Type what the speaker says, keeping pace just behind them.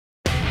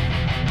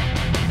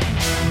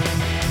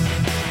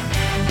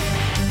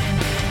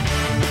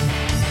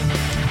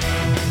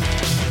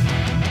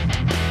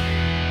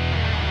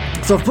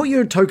So I've put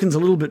your tokens a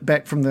little bit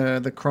back from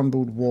the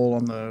crumbled wall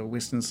on the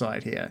western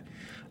side here.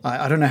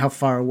 I don't know how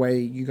far away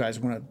you guys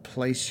want to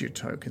place your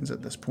tokens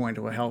at this point,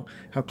 or how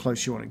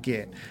close you want to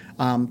get.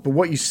 But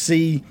what you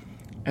see,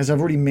 as I've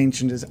already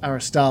mentioned, is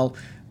Aristal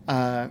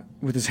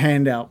with his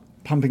hand out,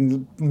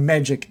 pumping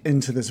magic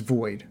into this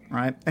void,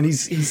 right? And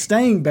he's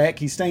staying back.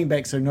 He's staying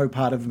back so no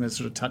part of him is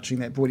sort of touching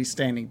that void. He's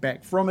standing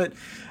back from it.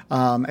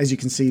 As you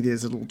can see,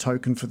 there's a little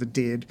token for the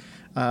dead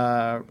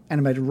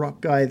animated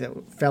rock guy that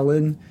fell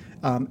in.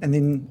 And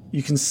then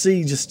you can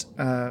see just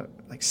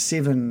like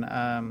seven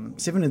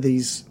of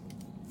these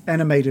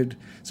animated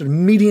sort of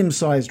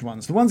medium-sized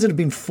ones, the ones that have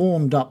been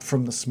formed up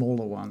from the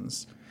smaller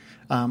ones,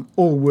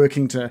 all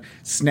working to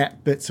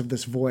snap bits of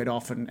this void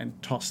off and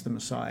toss them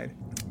aside.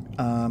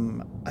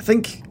 I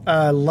think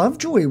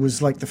Lovejoy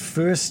was like the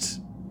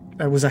first,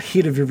 was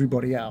ahead of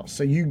everybody else.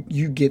 So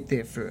you get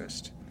there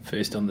first.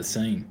 First on the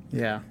scene.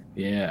 Yeah.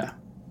 Yeah.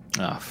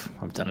 Oh,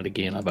 I've done it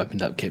again. I've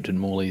opened up Captain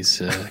Morley's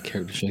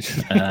character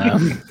sheet.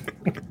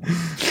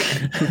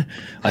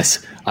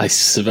 I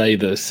survey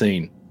the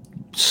scene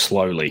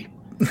slowly.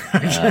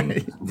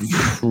 Okay.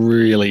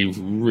 Really,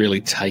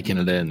 really taking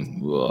it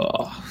in.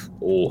 Oh,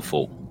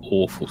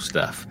 awful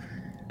stuff.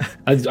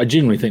 I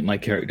genuinely think my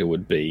character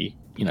would be,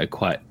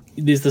 quite...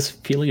 There's this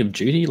feeling of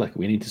duty, like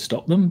we need to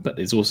stop them, but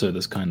there's also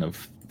this kind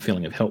of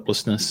feeling of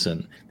helplessness,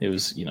 and there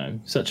was,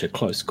 such a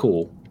close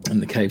call,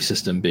 and the cave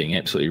system being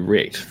absolutely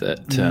wrecked that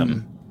I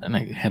don't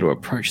know how to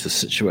approach the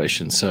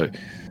situation. So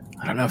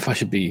I don't know if I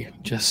should be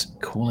just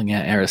calling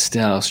out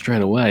Aristal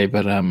straight away,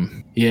 but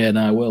yeah,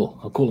 no, I will.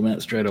 I'll call him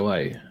out straight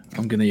away.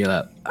 I'm going to yell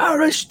out,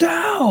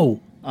 Aristal!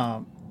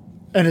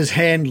 And his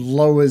hand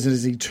lowers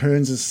as he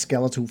turns his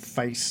skeletal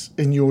face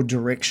in your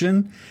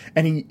direction,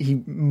 and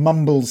he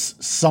mumbles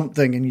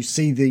something, and you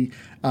see the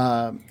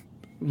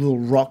little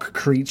rock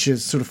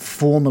creatures sort of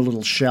form a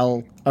little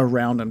shell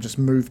around him, just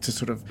move to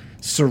sort of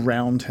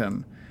surround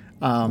him.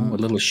 A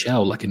little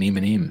shell, like an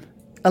M&M.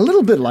 A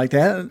little bit like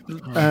that.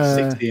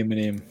 Sexy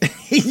M&M.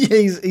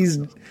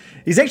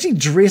 He's actually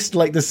dressed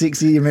like the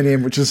sexy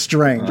M&M, which is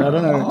strange. I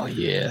don't know. Oh,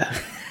 yeah.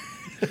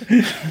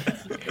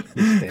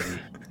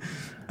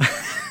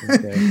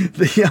 Okay.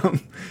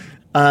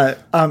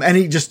 And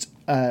he just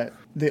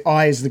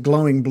the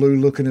glowing blue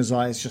look in his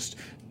eyes just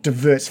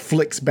diverts,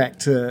 flicks back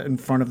to in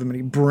front of them, and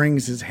he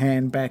brings his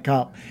hand back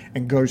up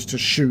and goes to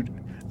shoot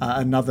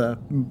another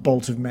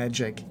bolt of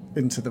magic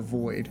into the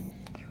void.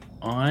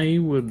 I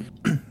would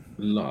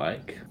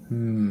like.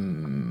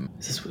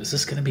 Is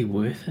this going to be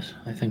worth it?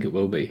 I think it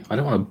will be. I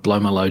don't want to blow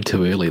my load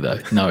too early, though.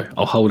 No,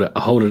 I'll hold it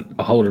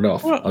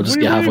off. I'll just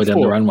get halfway down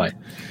the runway.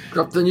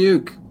 Drop the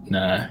nuke.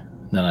 No.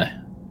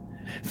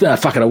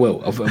 Fuck it, I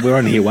will. We're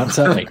only here once,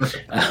 aren't we?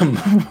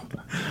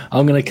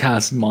 I'm going to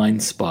cast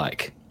Mind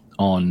Spike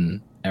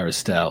on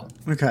Aristal.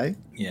 Okay.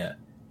 Yeah.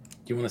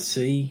 Do you want to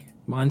see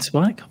Mind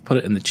Spike? I'll put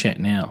it in the chat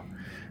now.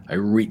 I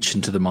reach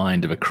into the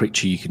mind of a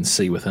creature you can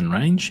see within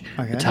range.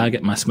 Okay. The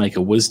target must make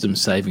a wisdom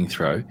saving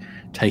throw,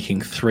 taking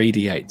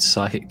 3d8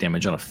 psychic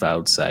damage on a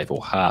failed save,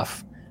 or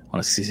half on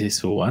a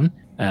successful one.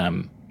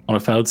 On a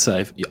failed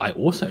save, I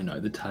also know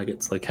the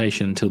target's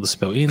location until the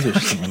spell ends, which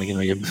isn't really going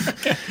to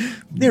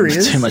give there he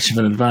is. Too much of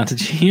an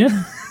advantage here.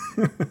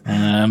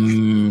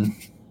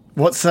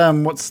 What do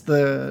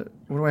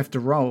I have to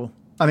roll?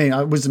 I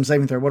mean, wisdom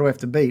saving throw. What do I have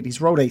to beat? He's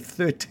rolled a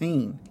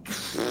 13.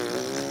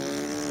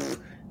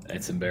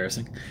 That's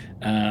embarrassing.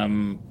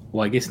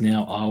 Well, I guess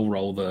now I'll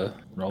roll the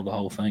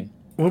whole thing.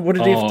 What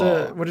did he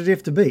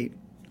have to beat?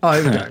 Oh,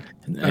 here we go.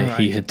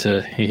 He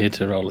had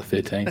to roll a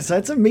 13. So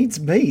it's a meets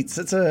beats.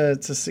 It's a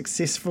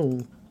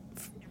successful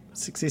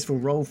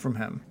roll from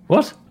him.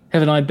 What?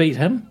 Haven't I beat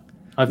him?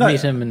 I've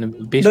met him in the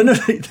best. No.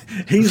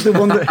 He's the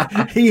one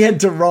that he had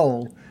to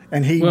roll,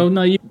 and he. Well,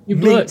 no, you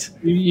blew it.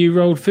 You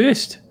rolled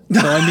first. So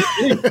I met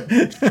you.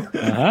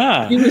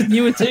 Aha!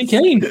 You were too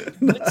keen.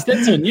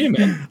 That's on you,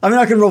 man. I mean,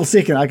 I can roll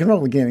second. I can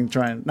roll again and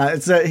try and. No,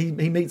 it's he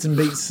meets and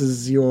beats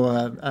as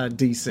your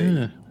DC.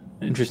 Yeah.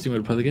 Interesting way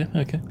to play the game.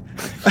 Okay.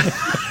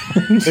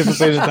 Never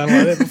seen it done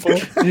like that before.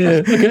 Yeah.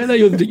 Okay. No,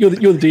 you're the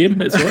DM.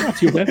 That's all right.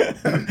 It's your bad.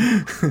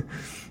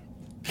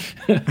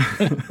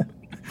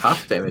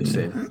 Half damage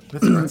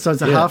then. So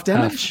it's a half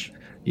damage.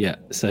 Yeah.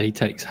 So he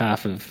takes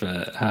half of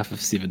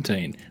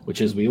 17, which,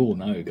 as we all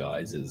know,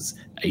 guys, is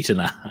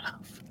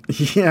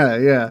 8.5.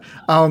 Yeah.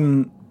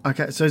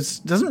 Okay. So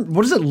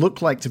what does it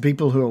look like to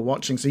people who are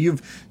watching? So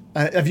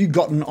have you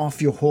gotten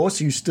off your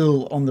horse? Are you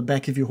still on the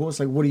back of your horse?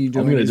 Like, what are you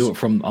doing? I'm going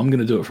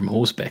to do it from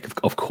horseback.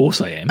 Of course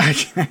I am.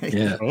 Okay.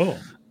 Yeah. Oh.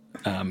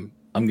 I'm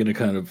going to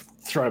kind of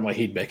throw my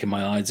head back, and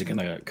my eyes are going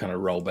to kind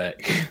of roll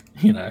back.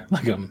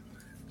 Like I'm,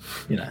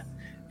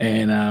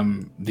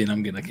 and then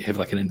I'm going to have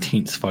like an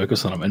intense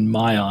focus on them, and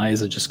my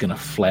eyes are just going to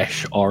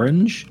flash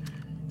orange,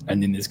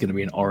 and then there's going to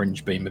be an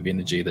orange beam of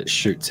energy that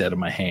shoots out of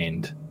my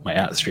hand, my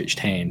outstretched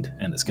hand,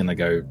 and it's going to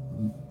go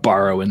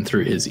burrow in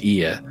through his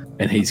ear,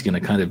 and he's going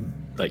to kind of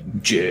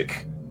like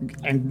jerk,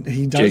 and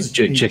he does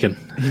jerk chicken.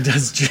 He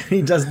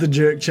does the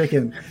jerk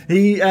chicken.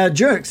 He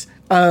jerks.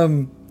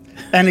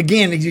 And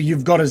again,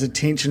 you've got his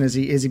attention as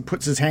he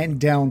puts his hand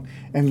down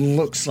and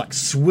looks like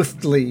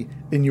swiftly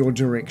in your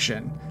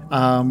direction.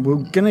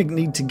 We're gonna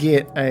need to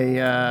get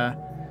a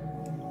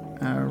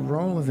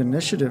roll of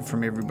initiative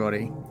from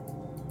everybody.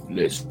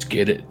 Let's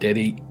get it,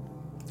 Daddy.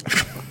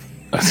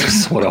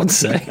 That's what I'd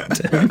say.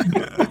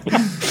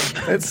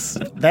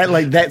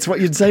 That's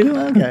what you'd say to him?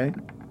 Okay.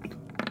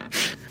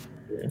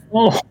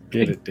 Oh,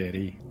 Get it,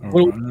 Daddy. All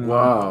Well- right.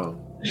 Wow.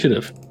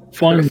 initiative.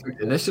 Fine.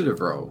 Perfect initiative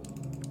roll.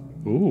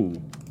 Ooh.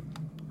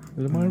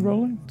 Is it mine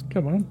rolling?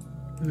 Come on.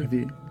 Have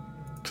you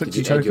clicked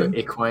Did your you add your token?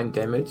 equine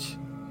damage,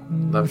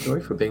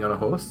 Lovejoy, for being on a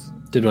horse?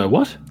 Did I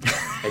what?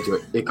 Add your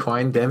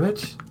equine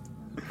damage?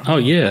 Oh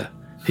yeah,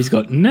 he's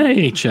got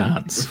no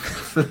chance.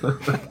 Shut it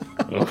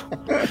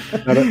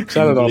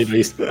off.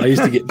 I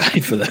used to get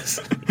paid for this.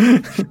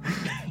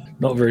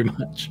 Not very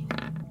much.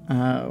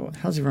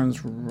 How's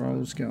everyone's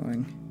rolls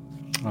going?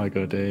 I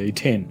got a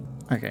 10.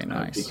 Okay, You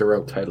nice. can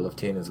roll a total of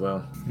 10 as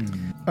well.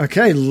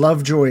 Okay,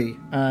 Lovejoy,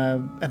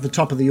 at the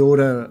top of the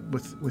order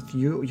with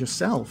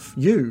yourself.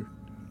 You.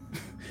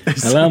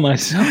 Allow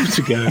myself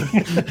to go.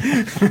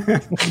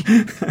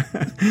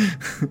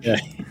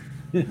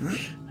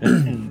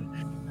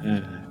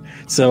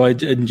 So I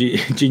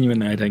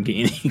genuinely I don't get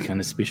any kind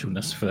of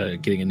specialness for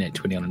getting a nat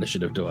 20 on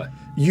initiative, do I?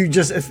 You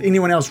just, if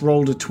anyone else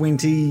rolled a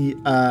 20,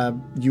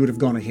 you would have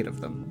gone ahead of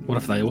them. What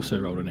if they also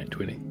rolled a nat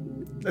 20?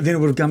 Then it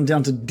would have come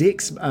down to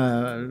Dex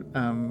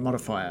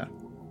modifier.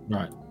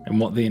 Right. And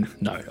what then?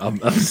 No, I'm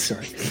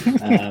sorry.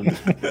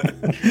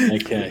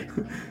 Okay.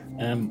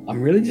 I'm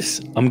really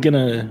just I'm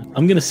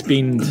gonna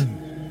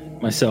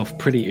spend myself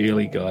pretty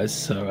early, guys.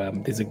 So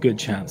there's a good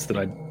chance that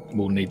I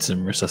will need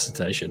some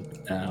resuscitation.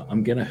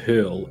 I'm gonna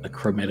hurl a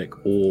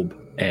chromatic orb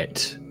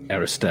at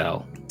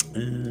Aristal,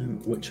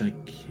 which I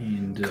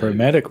can do.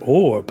 Chromatic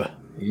orb.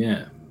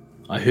 Yeah,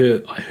 I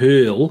hurl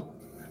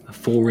a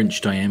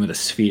 4-inch diameter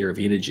sphere of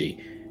energy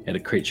at a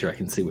creature I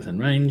can see within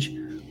range.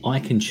 I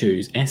can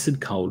choose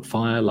acid, cold,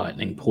 fire,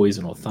 lightning,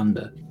 poison, or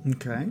thunder.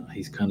 Okay.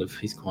 He's quite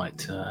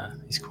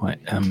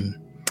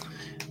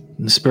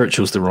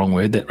spiritual's the wrong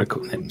word. That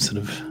sort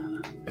of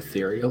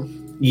Ethereal.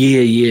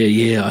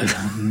 yeah.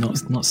 I'm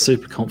not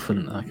super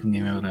confident I can be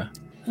able to.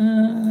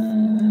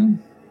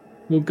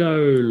 We'll go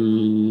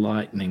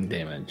lightning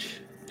damage.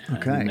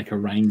 Okay. Make a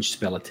ranged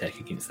spell attack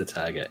against the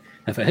target.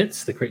 If it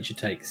hits, the creature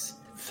takes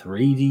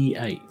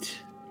 3d8.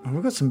 Oh,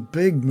 we've got some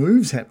big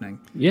moves happening.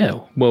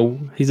 Yeah, well,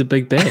 he's a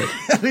big bad.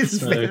 That's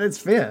So- fair. That's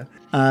fair.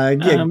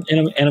 And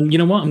you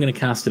know what? I'm going to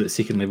cast it at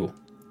second level.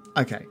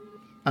 Okay.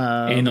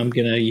 And I'm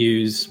going to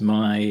use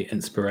my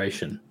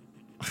inspiration.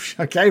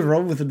 Okay,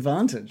 roll with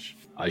advantage.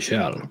 I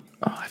shall.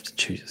 Oh, I have to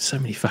choose so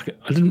many fucking.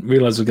 I didn't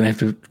realize I was going to have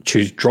to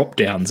choose drop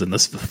downs in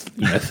this,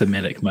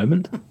 thematic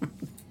moment.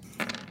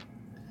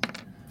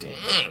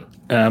 Dang.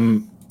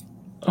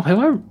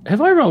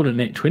 Have I rolled a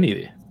net 20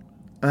 there?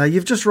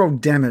 You've just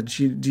rolled damage.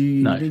 Do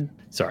you No. need...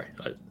 Sorry,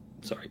 guys.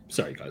 Sorry.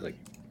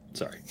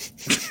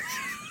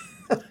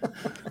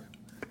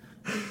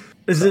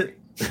 Is it...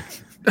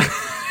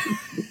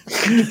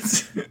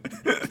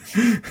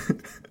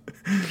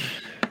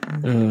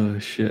 Oh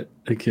shit.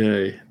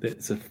 Okay,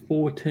 that's a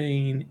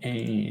 14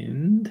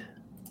 and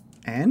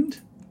And?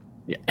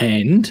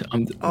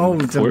 I'm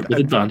it's for it with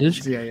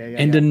advantage. Yeah.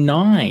 And a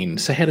 9.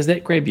 So how does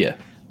that grab you?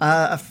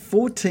 A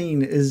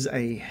 14 is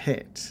a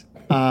hit,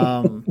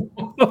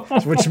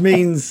 which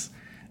means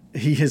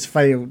he has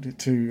failed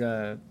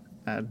to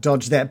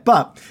dodge that.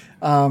 But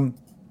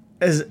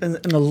as in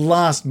the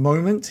last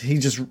moment, he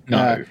just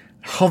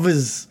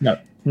hovers. No.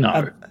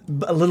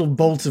 A little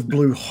bolt of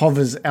blue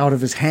hovers out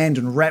of his hand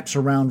and wraps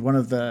around one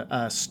of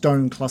the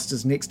stone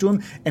clusters next to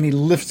him, and he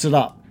lifts it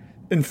up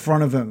in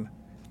front of him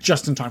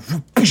just in time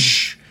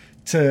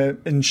to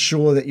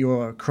ensure that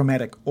your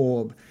chromatic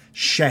orb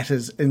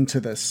shatters into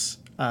this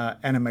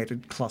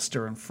animated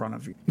cluster in front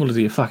of you. Well, is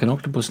he a fucking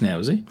octopus now,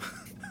 is he?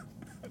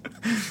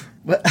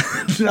 But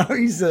no,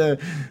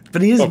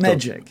 but he is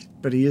magic.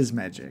 But he is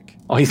magic.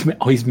 Oh,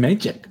 he's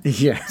magic.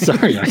 Yeah.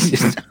 Sorry, I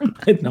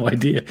had no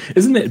idea.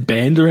 Isn't that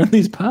banned around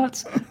these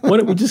parts? Why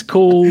don't we just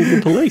call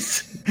the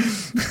police?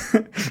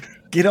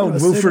 Get old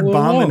Wilfred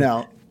Barman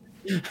out.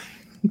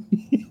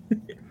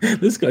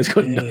 This guy's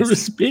got no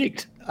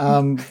respect.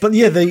 But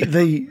yeah,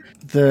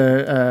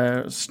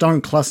 the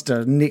stone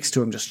cluster next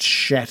to him just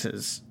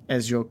shatters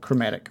as your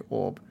chromatic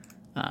orb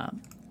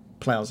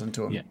plows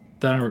into him. Yeah,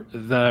 they're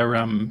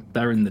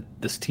in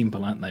this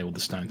temple, aren't they? All the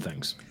stone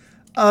things.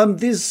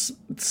 There's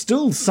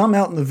still some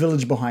out in the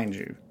village behind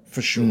you,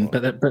 for sure.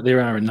 But there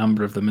are a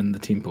number of them in the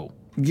temple.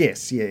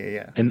 Yes,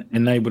 yeah. And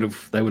they would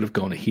have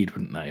gone ahead,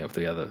 wouldn't they? Of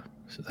the other,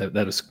 so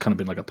that has kind of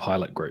been like a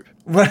pilot group.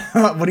 What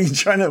are you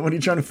trying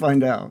to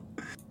find out?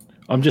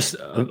 I'm just,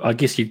 I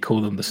guess you'd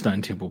call them the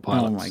Stone Temple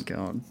pilots. Oh my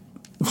god.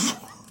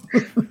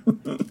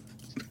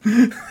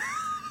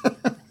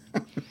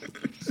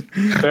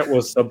 That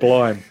was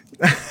sublime.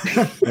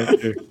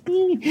 Thank you.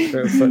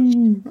 That's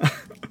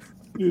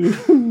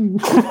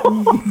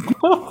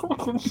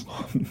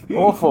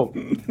awful.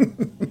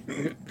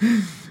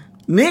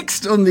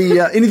 Next on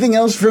the anything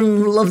else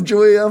from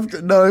Lovejoy?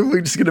 After no,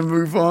 we're just going to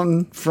move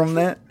on from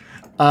that.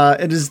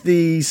 It is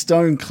the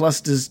stone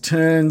cluster's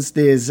turns.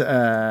 There's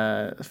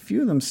a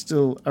few of them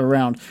still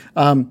around.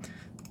 One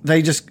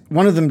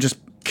of them just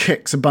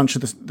kicks a bunch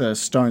of the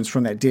stones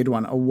from that dead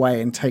one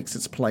away and takes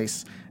its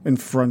place in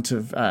front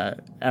of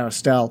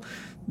Aristal.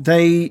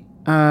 They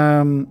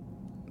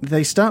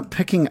start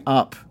picking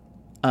up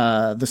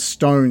the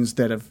stones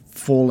that have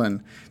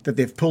fallen, that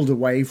they've pulled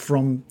away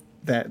from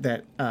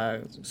that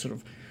sort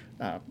of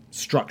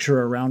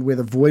structure around where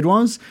the void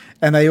was,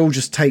 and they all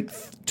just take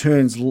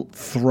turns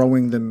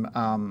throwing them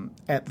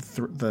at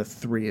the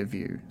three of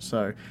you.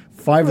 So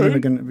 5 of them are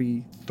going to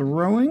be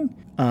throwing.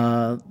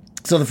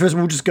 So the first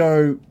one, we'll just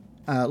go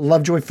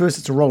Lovejoy first.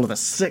 It's a roll of a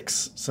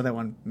 6, so that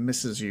one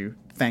misses you,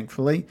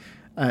 thankfully,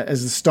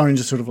 as the stone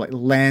just sort of like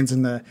lands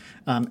in the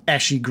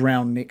ashy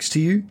ground next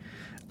to you.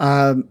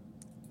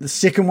 The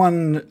second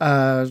one,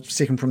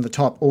 second from the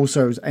top,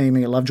 also is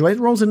aiming at Lovejoy. It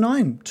rolls a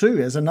 9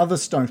 too, as another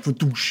stone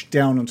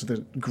down onto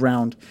the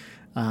ground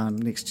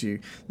next to you.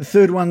 The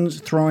third one's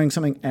throwing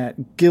something at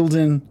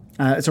Gildan.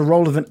 It's a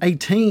roll of an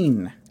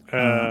 18.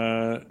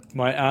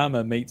 My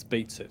armor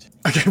beats it.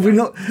 Okay,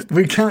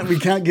 we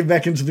can't get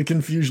back into the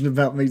confusion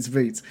about meets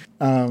beats.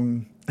 I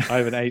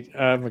have I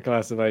have a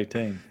class of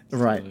 18.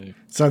 Right.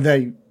 So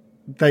they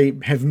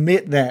have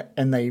met that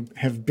and they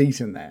have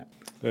beaten that.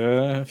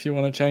 If you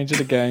want to change it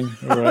again,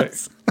 all right.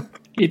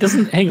 It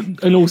doesn't hang.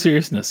 In all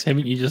seriousness,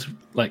 haven't you just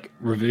like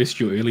reversed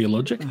your earlier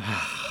logic?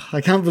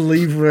 I can't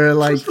believe we're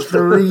like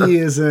 3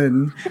 years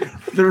in,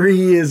 3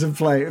 years of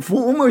play,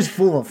 almost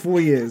 4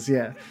 years,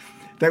 yeah.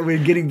 That we're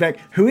getting back.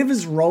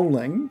 Whoever's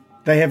rolling,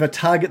 they have a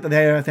target that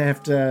they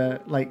have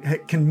to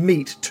can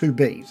meet to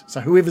beat.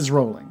 So whoever's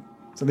rolling.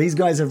 So these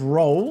guys have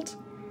rolled,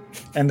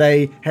 and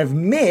they have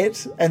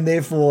met, and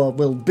therefore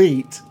will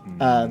beat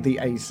the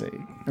AC.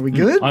 Are we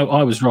good?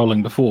 I was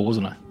rolling before,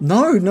 wasn't I?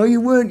 No,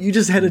 you weren't. You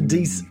just had a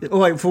decent... Oh,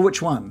 wait, for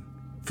which one?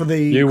 For the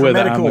You were the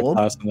chromatic armor orb?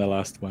 class in the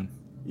last one.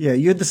 Yeah,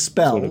 you had the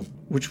spell, Sort of.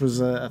 which was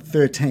a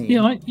 13.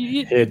 Yeah, I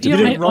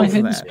didn't roll for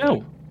had that. the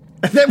spell.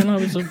 That- And I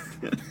was,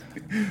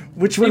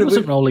 which I one?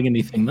 wasn't rolling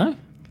anything though.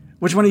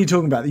 Which one are you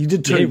talking about? You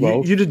did two. Yeah, he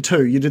rolled. You did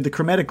two. You did the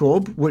chromatic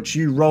orb, which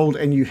you rolled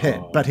and you hit,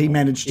 but he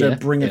managed to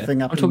bring a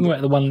thing up. I'm talking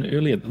about the one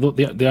earlier.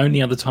 The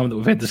only other time that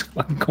we've had this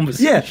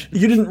conversation. Yeah,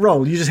 you didn't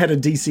roll. You just had a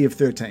DC of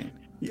 13.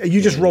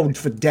 You just rolled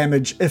for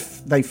damage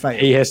if they fail.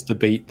 He has to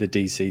beat the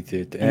DC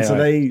 13. And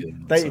so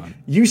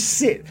you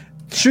set.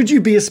 Should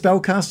you be a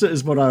spellcaster?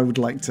 Is what I would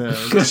like to.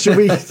 Should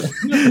we?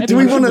 Do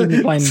we want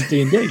to playing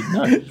D&D?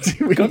 No.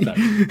 we- God no.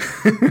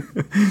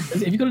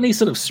 Have you got any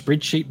sort of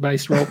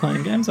spreadsheet-based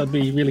role-playing games? I'd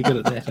be really good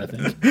at that. I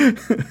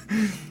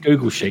think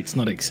Google Sheets,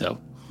 not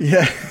Excel.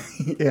 Yeah,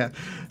 yeah.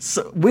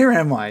 So where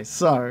am I?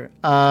 So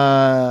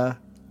I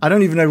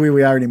don't even know where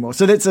we are anymore.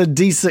 So that's a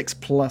D6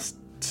 plus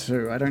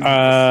 2. I don't.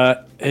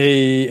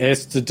 He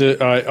has to do.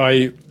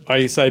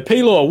 I say,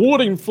 Pelor,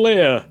 warding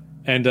flare,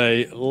 and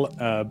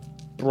a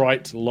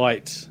bright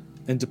light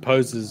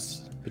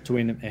interposes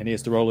between him, and he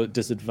has to roll at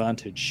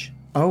disadvantage.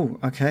 Oh,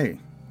 okay.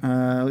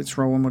 Let's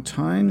roll one more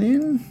time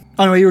then.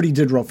 Oh no, he already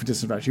did roll for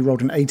disadvantage. He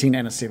rolled an 18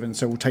 and a 7,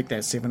 so we'll take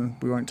that 7.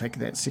 We won't take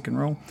that second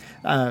roll.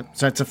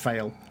 So it's a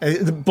fail.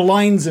 It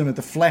blinds him.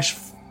 The flash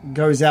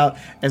goes out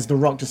as the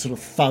rock just sort of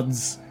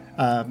thuds.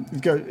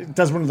 It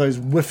does one of those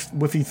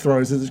whiffy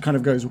throws as it kind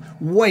of goes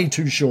way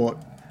too short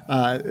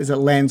as it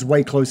lands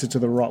way closer to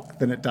the rock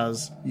than it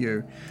does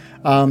you.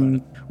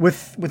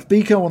 With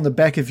Biko on the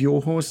back of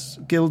your horse,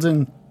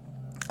 Gildan,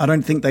 I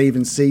don't think they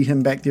even see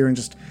him back there, and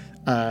just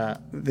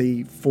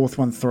the fourth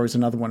one throws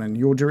another one in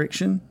your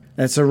direction.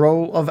 That's a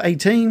roll of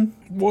 18.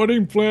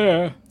 Warding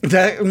flare.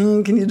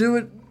 Can you do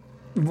it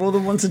more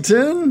than once a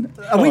turn?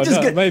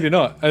 Maybe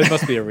not. It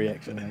must be a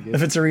reaction, I guess.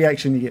 If it's a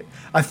reaction, you get...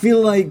 I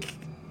feel like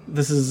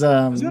this is...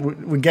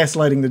 we're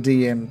gaslighting the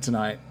DM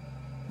tonight.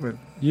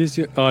 Use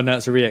your... Oh, no,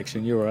 it's a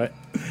reaction. You're right.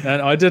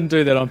 And I didn't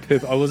do that on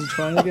purpose. I wasn't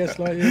trying to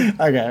gaslight you.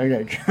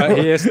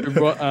 Okay. He has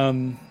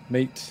to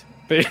meet...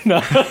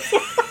 No.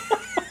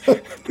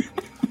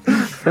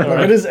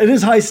 Right. It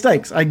is high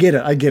stakes. I get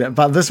it.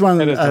 But this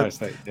one... It is high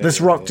stakes. Yeah,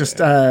 this rock just...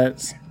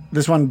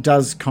 this one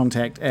does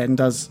contact and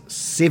does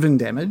 7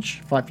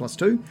 damage, 5 plus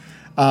 2,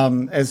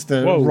 as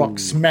the rock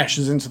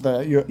smashes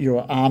into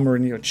your armor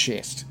and your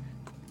chest.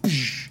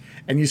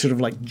 And you sort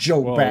of like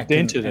jolt back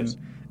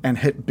and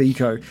hit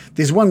Biko.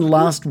 There's one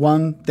last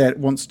one that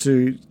wants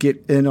to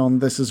get in on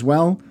this as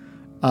well,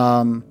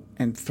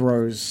 and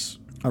throws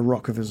a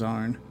rock of his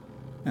own.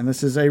 And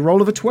this is a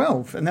roll of a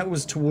 12, and that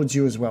was towards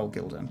you as well,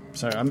 Gildan.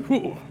 So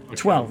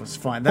 12 is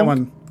fine. That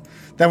one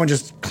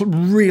just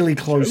really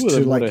close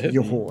to like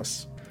your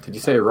horse. Did you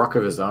say a rock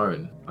of his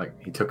own? Like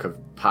he took a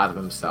part of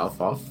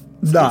himself off?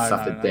 So No, he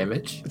suffered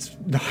damage?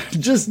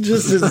 Just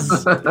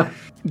as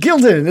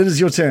Gildan, it is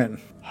your turn.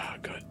 Oh,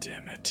 God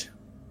damn it.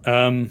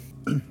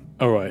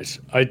 All right.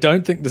 I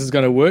don't think this is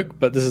going to work,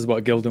 but this is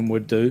what Gildan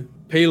would do.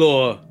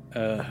 Pelor,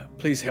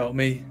 please help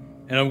me.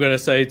 And I'm going to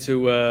say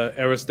to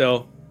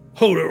Aristal,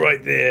 hold it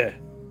right there.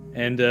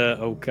 And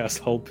I'll cast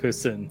Hold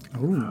Person.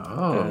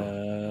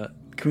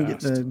 Can we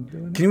get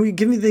Can we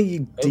give me the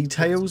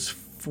details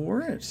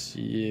for it?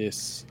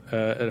 Yes.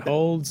 It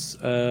holds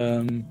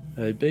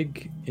a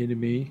big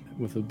enemy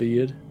with a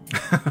beard.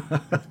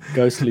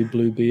 Ghostly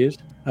blue beard.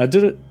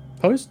 Did it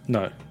post?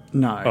 No.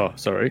 No. Oh,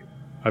 sorry.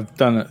 I've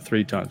done it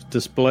 3 times.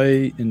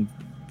 Display in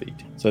feet.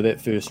 So that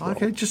first roll.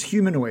 Okay, just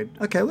humanoid.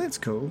 Okay, well, that's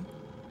cool.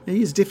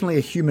 He is definitely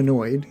a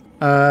humanoid.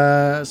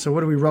 So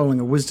what are we rolling?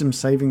 A wisdom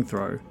saving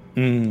throw.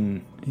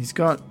 He's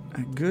got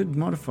a good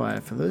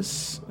modifier for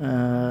this.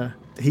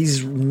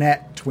 He's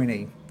nat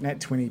 20. Nat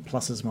 20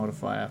 plus his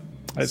modifier.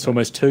 That's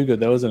almost too good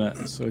though, isn't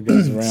it? So it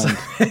goes around.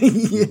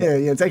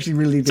 yeah, it's actually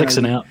really... 6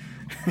 and out.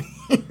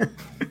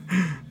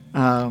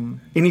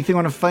 Anything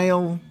on a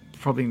fail?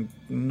 Probably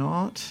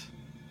not.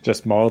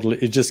 Just mildly.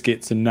 It just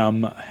gets a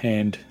numb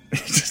hand.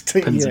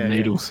 Pins and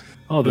needles.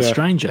 Oh, the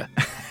stranger.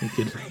 You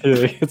could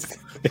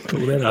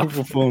pull that up.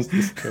 Performs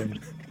this turn.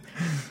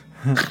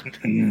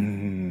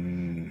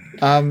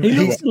 He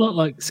looks a lot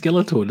like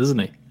Skeletor, doesn't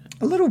he?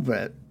 A little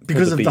bit.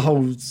 Because of the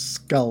whole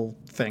skull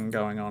thing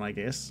going on, I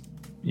guess.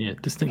 Yeah,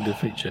 distinctive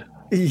feature.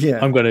 Yeah.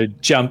 I'm going to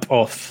jump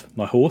off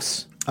my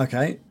horse.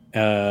 Okay.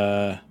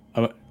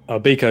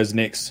 Biko's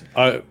next.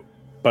 You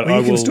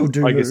can still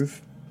do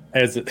move.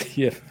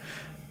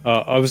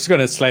 I was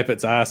going to slap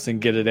its ass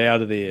and get it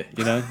out of there,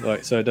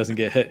 like so it doesn't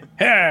get hit.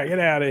 Hey, get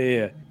out of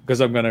here! Because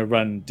I'm going to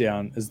run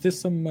down. Is there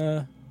some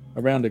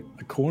around a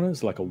corner?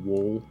 It's like a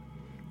wall.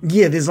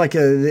 Yeah, there's like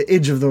the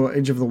edge of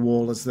the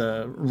wall as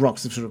the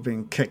rocks have sort of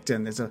been kicked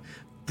in. There's a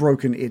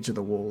broken edge of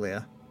the wall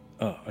there.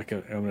 Oh,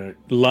 okay. I'm going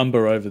to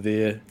lumber over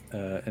there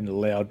in a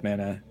loud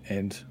manner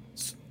and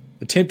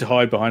attempt to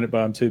hide behind it, but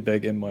I'm too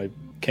big and my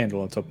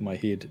candle on top of my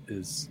head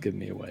is giving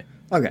me away.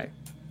 Okay.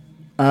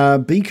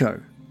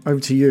 Biko, over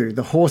to you.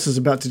 The horse is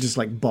about to just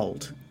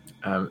bolt.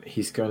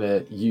 He's going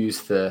to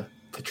use the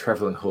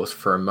traveling horse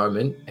for a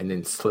moment and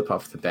then slip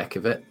off the back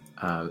of it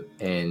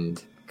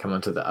and come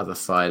onto the other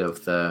side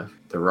of the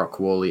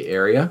rock wally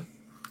area.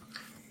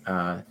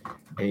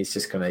 And he's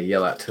just going to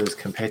yell out to his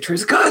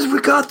compatriots, guys,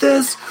 we got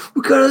this!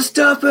 We got to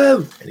stop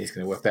him! And he's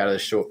going to whip out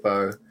his short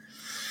bow,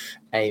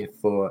 aim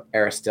for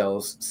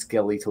Aristal's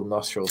skeletal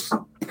nostrils,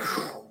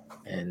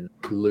 and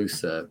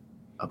loose a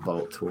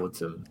bolt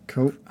towards him.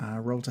 Cool.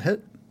 Roll to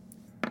hit.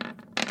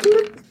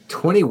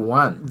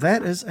 21.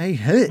 That is a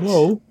hit.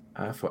 Whoa.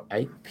 For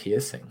 8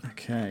 piercing.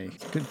 Okay.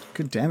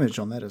 Good damage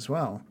on that as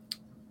well.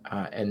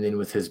 And then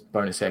with his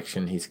bonus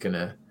action, he's going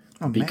to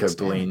Biko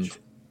blend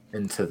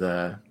into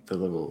the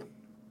little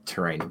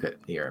terrain bit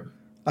near him.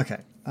 Okay.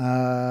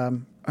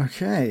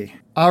 Okay.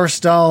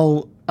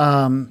 Aristal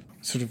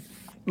sort of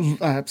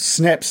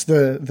snaps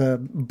the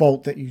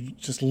bolt that you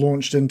just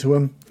launched into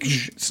him,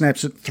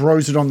 snaps it,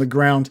 throws it on the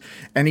ground,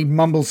 and he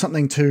mumbles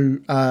something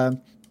to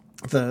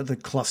the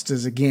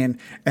clusters again,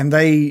 and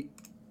they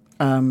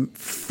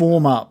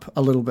form up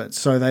a little bit.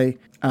 So they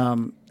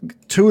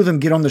 2 of them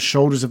get on the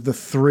shoulders of the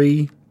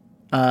 3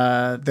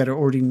 that are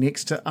already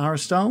next to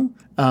Aristal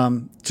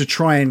to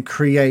try and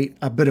create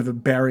a bit of a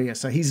barrier.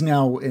 So he's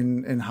now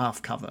in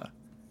half cover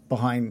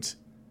behind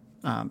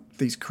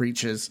these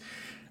creatures.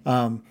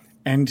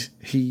 And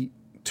he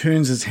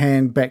turns his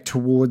hand back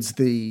towards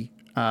the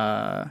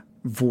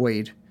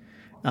void.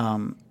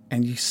 And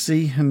you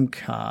see him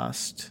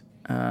cast...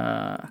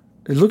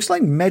 it looks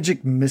like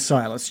magic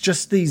missile. It's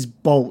just these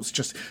bolts,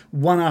 just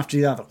one after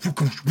the other,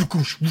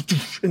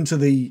 into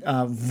the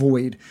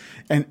void.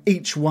 And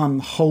each one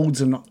holds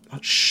and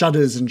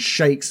shudders and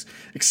shakes,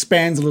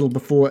 expands a little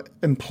before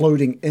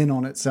imploding in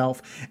on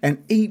itself.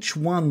 And each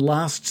one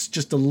lasts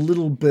just a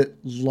little bit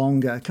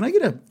longer. Can I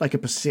get a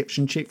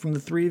perception check from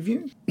the 3 of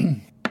you?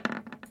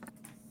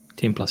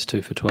 10 plus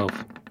 2 for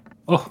 12.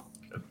 Oh.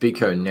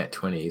 Biko nat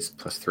 20s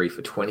plus 3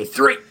 for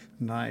 23.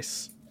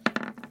 Nice.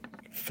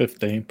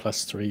 15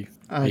 plus 3.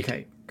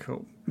 Okay,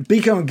 cool.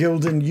 Biko and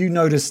Gildan, you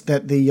noticed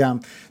that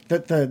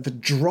the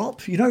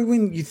drop,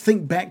 when you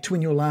think back to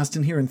when you were last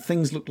in here and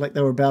things looked like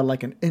they were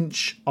about an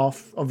inch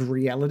off of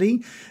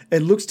reality,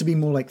 it looks to be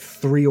more like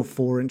 3 or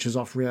 4 inches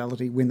off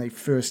reality when they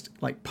first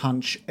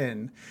punch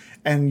in.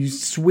 And you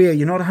swear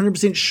you're not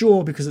 100%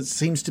 sure because it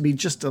seems to be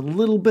just a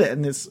little bit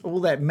and there's all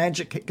that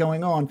magic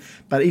going on,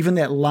 but even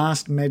that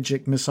last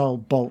magic missile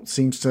bolt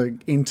seems to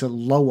enter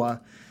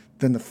lower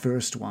than the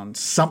first one.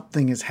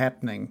 Something is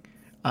happening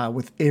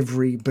with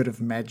every bit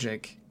of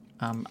magic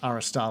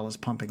Aristal is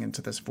pumping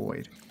into this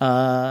void.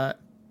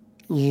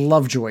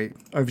 Lovejoy,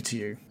 over to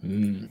you.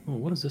 Oh,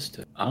 what does this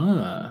do?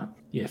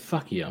 Yeah,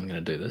 fuck yeah, I'm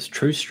going to do this.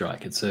 True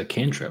Strike, it's a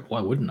cantrip.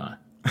 Why wouldn't I?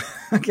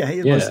 Okay,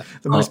 it was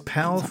the most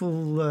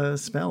powerful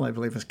spell, I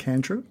believe, is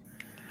cantrip.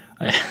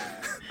 I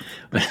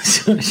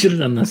should have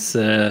done this.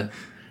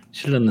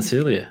 Should have done this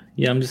earlier.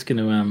 Yeah, I'm just going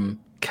to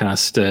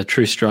cast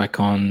True Strike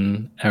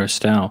on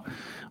Aristal.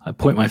 I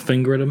point my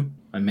finger at him.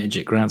 My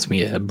magic grants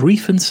me a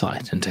brief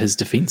insight into his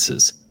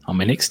defenses. On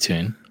my next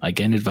turn, I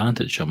gain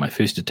advantage on my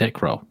first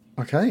attack roll.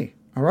 Okay,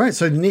 all right.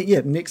 So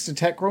next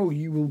attack roll,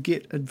 you will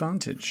get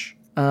advantage.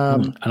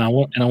 And I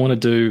want to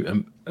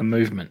do a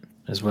movement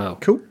as well.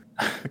 Cool,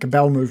 like a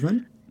bowel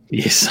movement.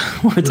 Yes, I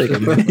want to take a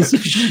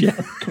massive shit.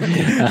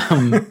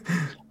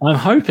 I'm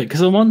hoping,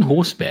 because I'm on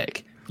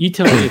horseback. You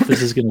tell me if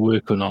this is going to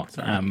work or not,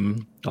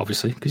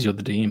 obviously, because you're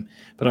the DM.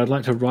 But I'd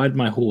like to ride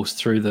my horse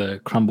through the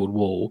crumbled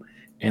wall,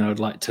 and I'd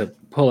like to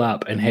pull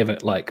up and have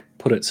it like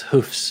put its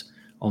hoofs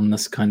on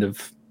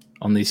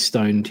on these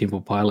stone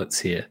temple pilots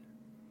here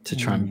to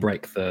try and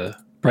break the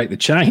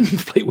chain.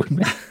 Fleetwood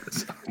Mac.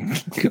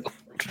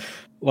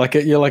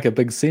 You're like a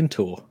big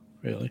centaur,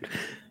 really.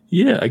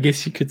 Yeah, I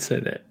guess you could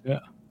say that. Yeah.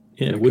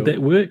 Would that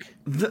work?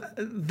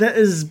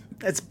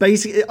 That's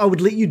basically. I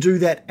would let you do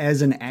that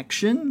as an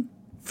action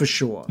for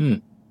sure.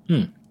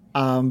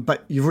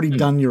 But you've already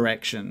done your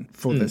action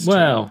for this.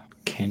 Well,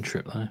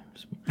 cantrip though.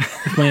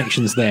 If my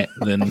action's that,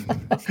 then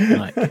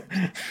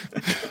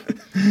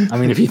I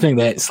mean, if you think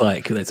that's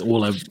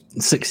all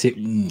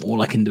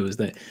all I can do is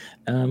that.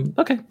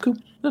 Okay, cool.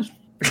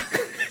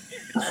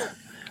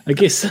 I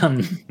guess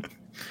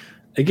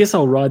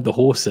I'll ride the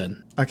horse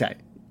in. Okay.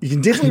 You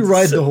can definitely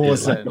ride the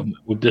horse in. I'm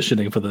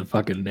auditioning for the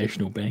fucking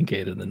National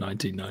Banquet in the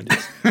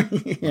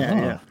 1990s.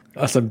 Yeah.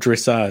 Some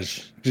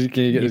dressage. Can you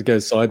get it to go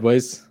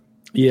sideways?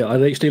 Yeah,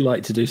 I'd actually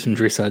like to do some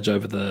dressage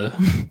over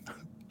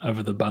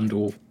the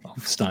bundle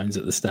of stones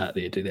at the start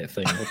there. Do that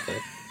thing with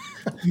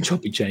the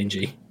choppy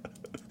changey.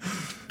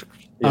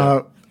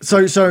 Yeah.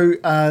 So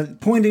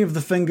pointing of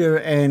the finger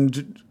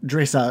and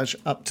dressage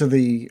up to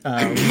the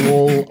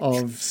wall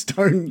of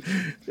stone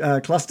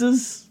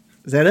clusters.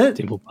 Is that it?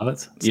 Temple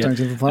pilots. Stone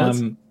temple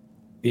pilots.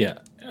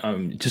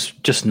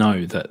 Just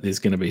know that there's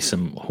going to be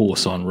some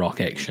horse on rock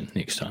action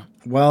next time.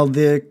 Well,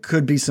 there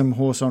could be some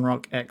horse on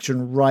rock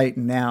action right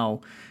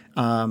now,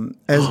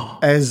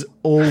 as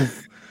all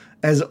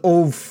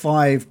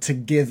five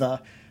together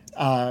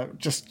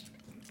just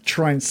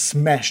try and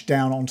smash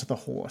down onto the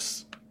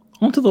horse.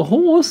 Onto the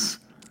horse?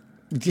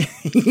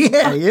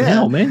 yeah.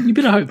 Hell, man, you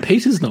better hope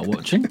Peter's not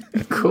watching.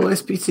 Cool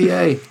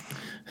SPTA.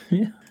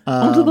 Yeah.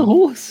 Onto the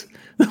horse.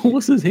 The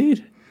horse's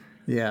head.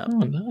 Yeah. Oh,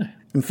 no.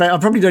 In fact, I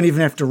probably don't even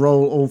have to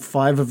roll all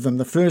five of them.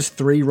 The first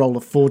three roll a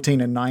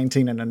 14, a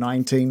 19, and a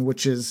 19,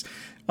 which is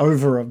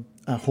over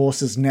a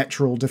horse's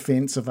natural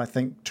defense of, I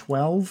think,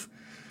 12.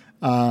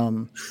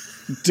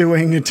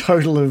 Doing a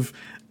total of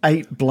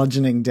 8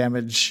 bludgeoning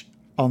damage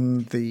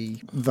on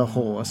the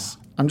horse.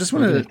 I'm just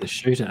We're want going to have to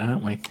shoot it,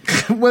 aren't we?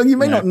 Well, you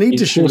may not need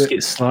to If shoot the horse it.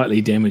 gets slightly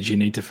damaged, you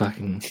need to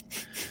fucking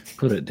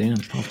put it down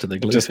after the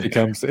glue. It just effect.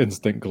 becomes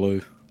instant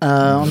glue.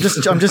 I'm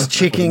just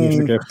checking.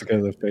 You have to go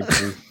to the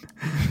factory.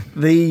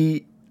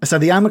 The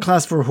armor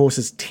class for a horse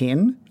is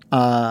 10,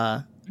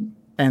 and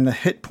the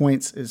hit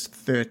points is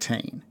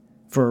 13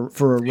 for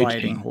a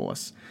riding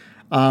horse.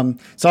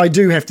 So I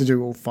do have to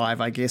do all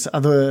 5, I guess.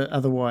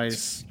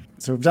 Otherwise,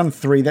 so we've done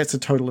 3. That's a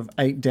total of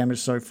 8 damage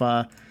so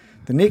far.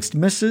 The next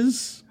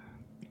misses.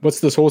 What's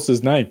this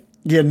horse's name?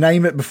 Yeah,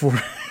 name it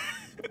before.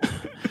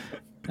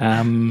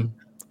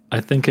 I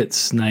think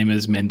its name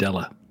is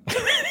Mandela.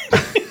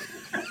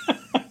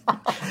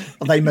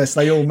 They miss.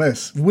 They all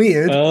miss.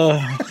 Weird.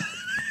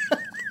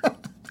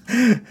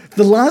 The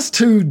last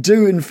 2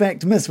 do in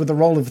fact miss with a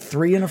roll of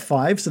 3 and a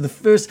 5. So the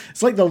first,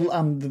 it's like the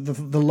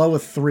lower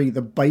 3,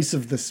 the base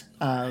of this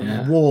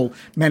wall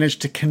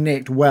managed to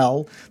connect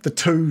well. The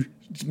 2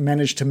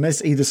 managed to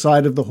miss either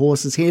side of the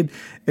horse's head.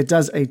 It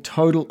does a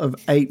total of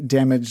 8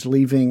 damage,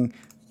 leaving,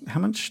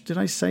 how much did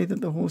I say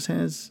that the horse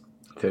has?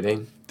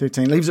 13.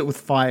 13. Leaves it with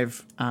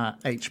 5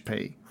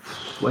 HP.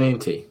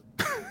 20.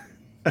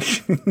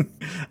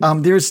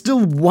 There is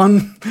still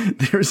one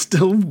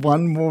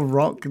more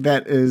rock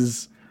that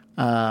is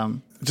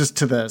just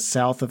to the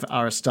south of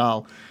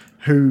Aristal,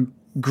 who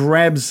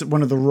grabs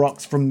one of the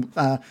rocks from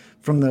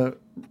the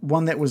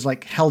one that was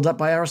like held up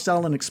by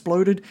Aristal and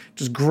exploded.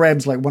 Just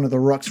grabs like one of the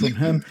rocks from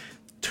him,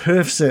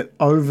 turfs it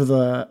over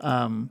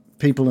the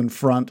people in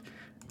front.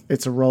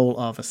 It's a roll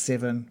of a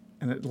 7,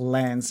 and it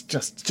lands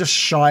just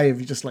shy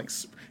of you. Just like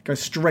goes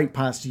straight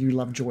past you,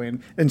 Lovejoy,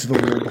 and into the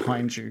wall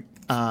behind you.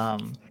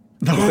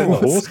 The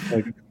horse.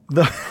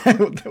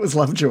 That was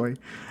Lovejoy.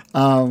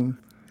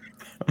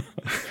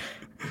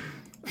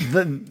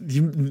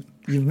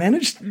 You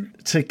managed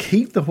to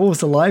keep the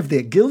horse alive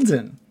there,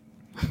 Gildan.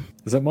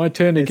 Is it my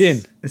turn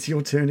again? It's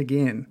your turn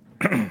again.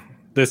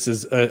 This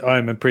is.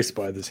 I'm impressed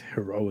by this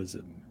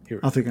heroism.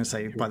 I thought you were going to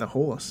say by the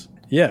horse.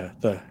 Yeah,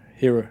 the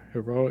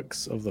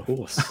heroics of the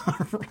horse.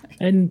 Right.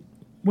 And,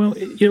 well,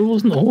 it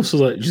wasn't the horse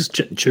was like just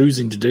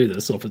choosing to do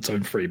this off its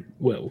own free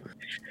will.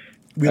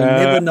 We'll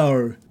never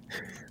know.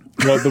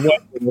 Well,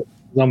 the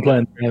one I'm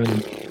playing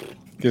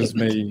gives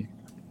me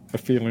a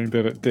feeling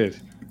that it did.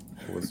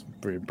 It was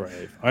very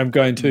brave. I'm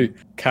going to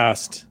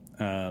cast.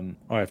 I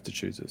have to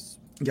choose this.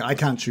 Yeah, I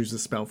can't choose the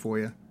spell for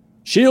you.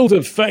 Shield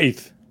of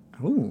Faith.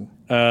 Ooh.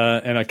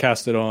 And I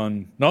cast it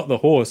on not the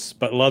horse,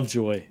 but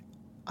Lovejoy.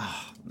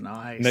 Oh,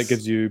 nice. And that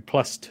gives you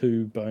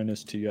 +2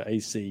 bonus to your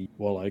AC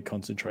while I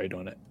concentrate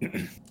on it.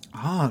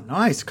 Oh,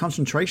 nice.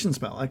 Concentration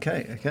spell.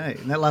 Okay.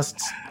 And that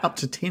lasts up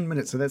to 10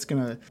 minutes, so that's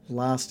going to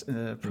last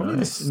probably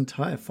this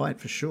entire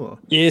fight for sure.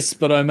 Yes,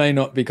 but I may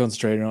not be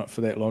concentrating on it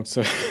for that long,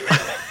 so...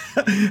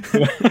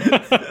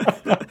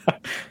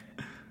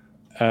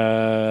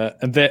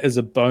 and that is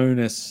a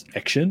bonus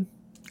action.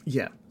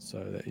 Yeah. So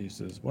that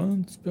uses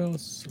 1 spell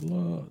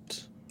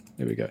slot.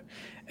 There we go.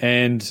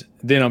 And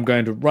then I'm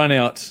going to run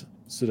out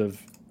sort of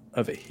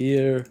over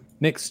here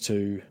next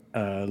to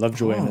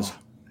Lovejoy and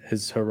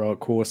his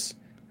heroic horse.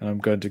 And I'm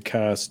going to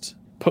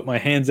put my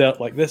hands out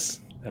like this,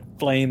 a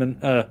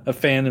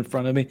fan in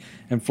front of me,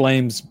 and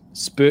flames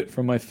spurt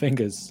from my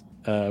fingers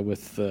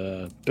with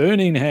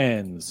burning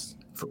hands.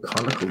 For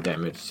conical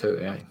damage too,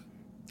 eh?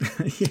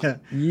 Yeah.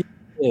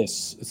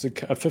 Yes, it's a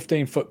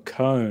 15-foot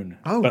cone.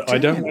 Oh, but I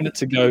don't want it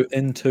to go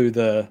into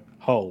the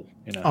hole,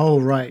 you know. Oh,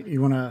 right.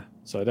 You want to...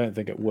 So I don't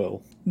think it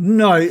will.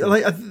 No,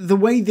 like the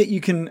way that you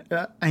can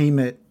aim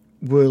it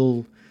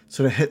will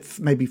sort of hit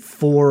maybe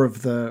 4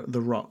 of the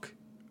rock.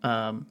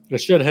 It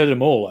should hit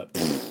them all. Like,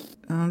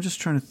 I'm just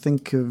trying to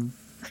think of...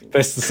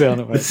 That's the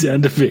sound of it. The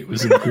sound effect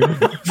was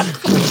incredible.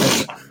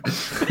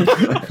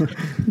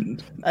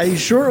 Are you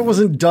sure it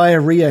wasn't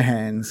diarrhea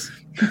hands?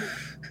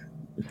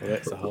 Well,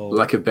 that's a whole...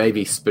 Like a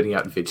baby spitting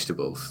out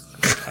vegetables.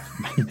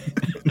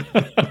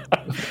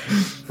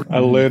 I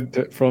learned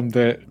it from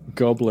that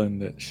goblin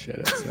that shit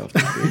itself.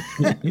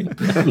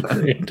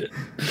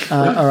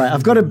 All right,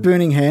 I've got a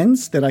burning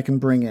hands that I can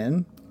bring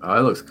in. Oh,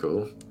 that looks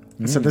cool.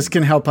 So this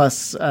can help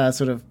us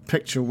sort of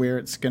picture where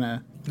it's going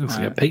to... Looks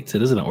like a pizza,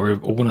 doesn't it? Or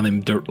one of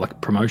them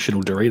like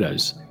promotional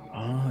Doritos.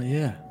 Oh,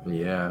 yeah.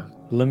 Yeah.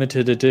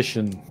 Limited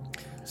edition.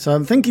 So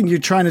I'm thinking you're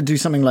trying to do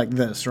something like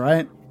this,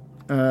 right?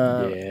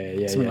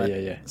 Yeah.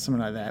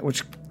 Something like that,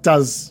 which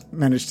does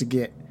manage to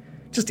get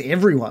just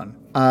everyone.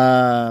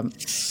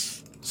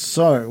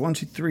 So 1,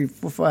 2, 3,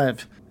 4,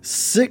 5,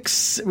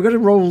 6. We've got to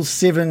roll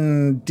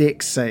 7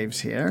 dex saves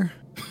here.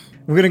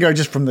 We're going to go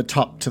just from the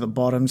top to the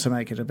bottom to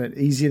make it a bit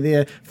easier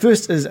there.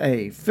 First is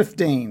a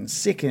 15.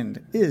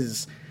 Second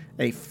is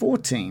a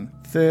 14.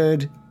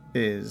 Third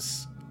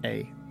is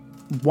a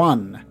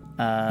 1.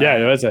 Yeah,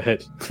 that's a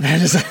hit.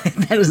 That is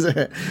a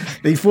hit.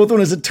 The fourth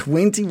one is a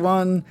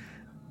 21.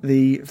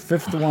 The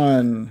fifth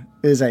one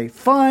is a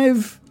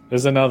 5.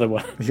 There's another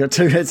one. You've got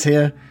 2 hits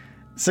here.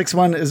 Sixth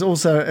one is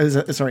also it's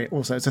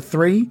a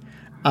 3.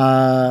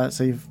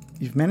 So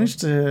you've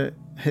managed to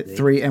hit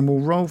 3, and we'll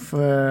roll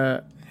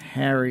for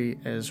Harry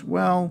as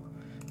well.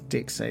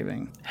 Dex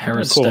saving.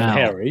 Aristal.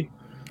 Harry.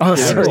 Oh,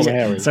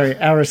 Harry. sorry,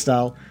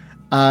 Aristal.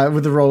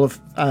 With a roll of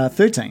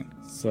 13.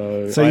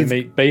 So I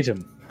beat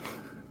him.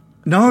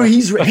 No,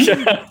 he's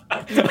Okay.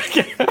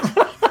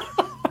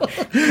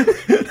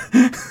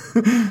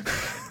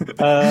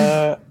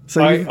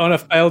 On a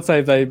failed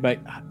save,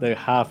 they're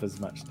half as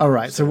much. all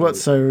right. So what?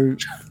 So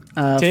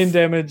 10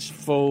 damage,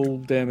 full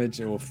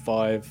damage, or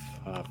 5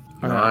 half.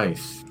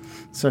 Nice.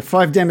 So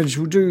 5 damage.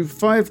 We'll do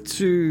 5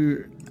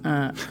 to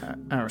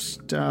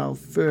Aristal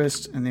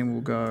first, and then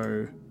we'll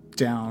go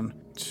down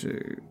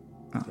to...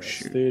 Oh,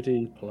 shoot.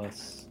 30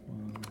 plus...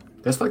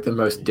 That's like the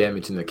most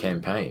damage in the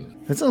campaign.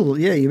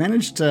 You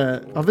managed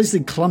to... Obviously,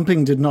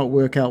 clumping did not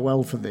work out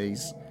well for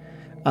these.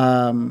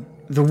 The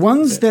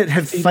ones that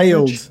have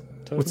failed...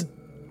 What's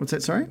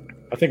that, sorry?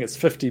 I think it's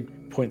 50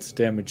 points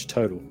damage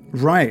total.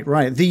 Right.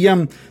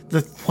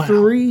 The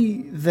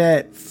 3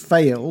 that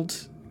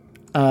failed...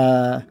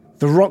 the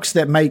rocks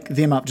that make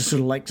them up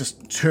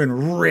just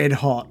turn red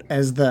hot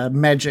as the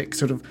magic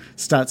sort of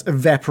starts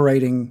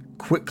evaporating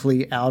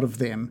quickly out of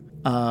them.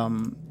 How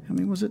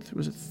many was it?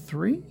 Was it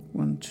 3?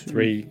 1, 2,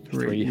 3.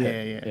 3.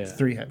 Hit. Yeah.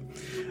 3 hit.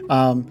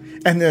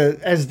 And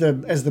as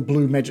the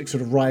blue magic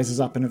sort of rises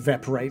up and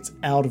evaporates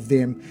out of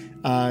them,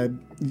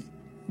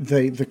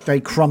 they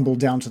crumble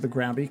down to the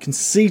ground. But you can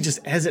see just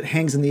as it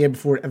hangs in the air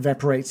before it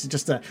evaporates,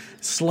 just a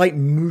slight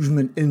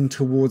movement in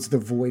towards the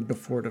void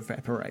before it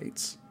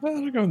evaporates. Oh,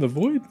 they're going in the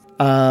void.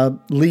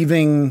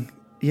 Leaving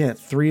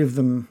 3 of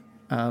them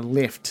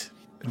left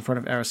in front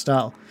of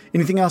Aristal.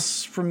 Anything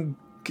else from...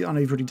 I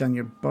know you've already done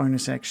your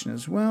bonus action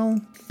as well.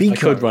 Biko. I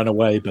could run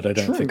away, but I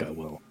don't think I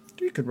will.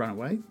 You could run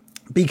away.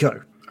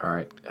 Biko. All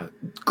right.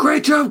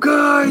 Great job,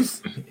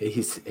 guys!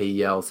 He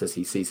yells as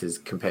he sees his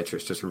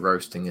compatriots just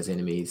roasting his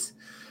enemies.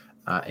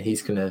 And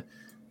he's going to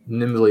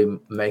nimbly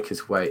make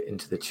his way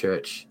into the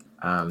church.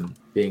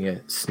 Being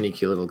a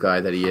sneaky little guy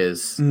that he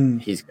is,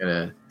 he's going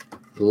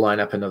to line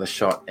up another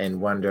shot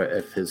and wonder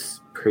if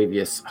his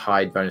previous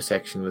hide bonus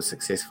action was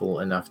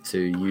successful enough to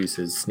use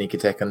his sneak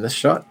attack on this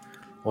shot.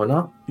 Or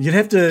not? You'd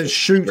have to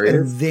shoot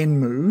and then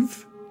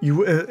move.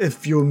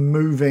 If you're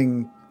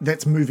moving,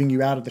 that's moving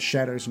you out of the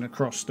shadows and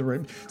across the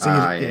room. So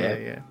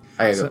yeah.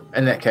 Okay, so,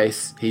 in that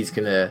case, he's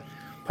gonna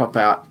pop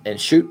out and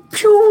shoot.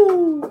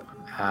 Pew!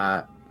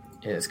 And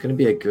it's gonna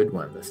be a good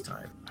one this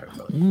time.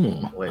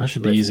 Hopefully. I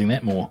should be using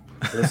that more.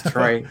 Let's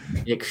try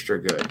extra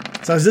good.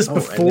 So is this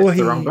before that's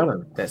the wrong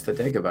button? That's the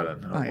dagger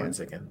button. Hold on 1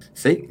 second.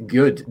 See,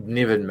 good.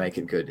 Never make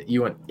it good.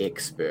 You want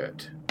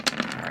expert.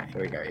 All right,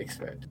 here we go,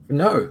 expert.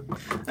 No,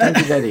 don't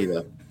do that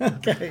either.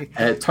 Okay.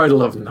 A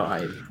total of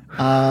 9.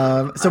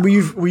 So were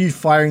you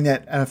firing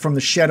that from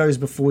the shadows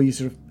before you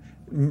sort of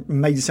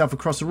made yourself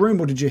across the room,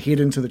 or did you head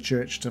into the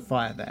church to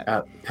fire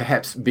that?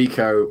 Perhaps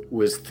Biko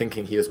was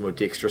thinking he was more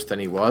dexterous than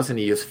he was, and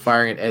he was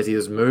firing it as he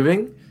was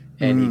moving,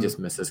 and he just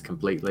misses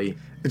completely.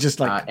 It just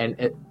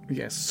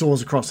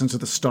soars across into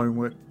the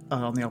stonework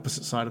on the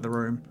opposite side of the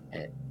room.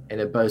 And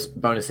a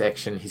bonus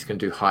action, he's going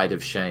to do Hide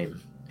of Shame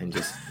and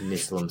just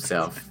nestle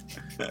himself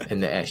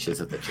in the ashes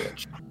of the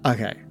church.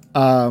 Okay.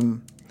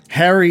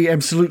 Harry,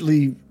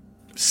 absolutely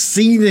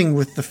seething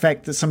with the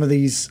fact that some of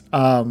these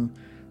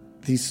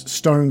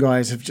stone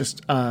guys have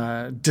just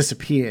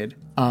disappeared,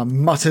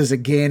 mutters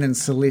again in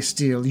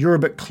Celestial. You're a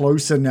bit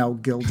closer now,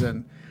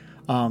 Gildan,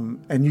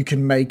 and you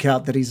can make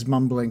out that he's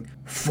mumbling,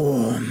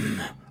 "Form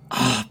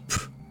up."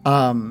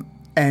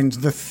 And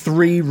the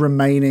three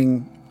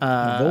remaining...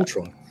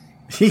 Voltron.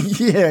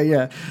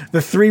 yeah.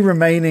 The three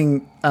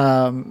remaining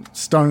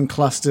stone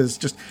clusters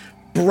just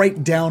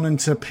break down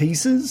into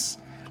pieces,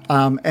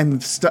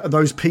 and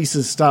those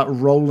pieces start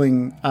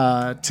rolling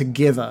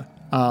together,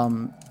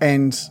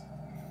 and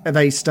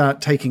they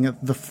start taking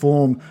the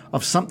form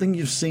of something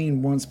you've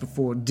seen once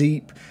before,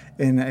 deep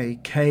in a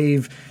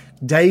cave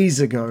days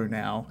ago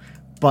now,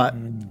 but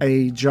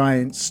a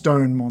giant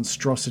stone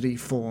monstrosity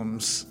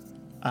forms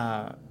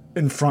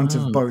in front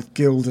of both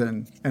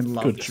Gildan and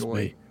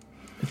Lovejoy.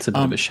 It's a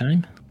bit of a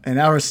shame. And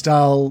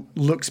Aristal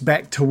looks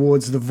back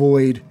towards the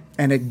void,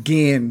 and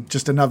again,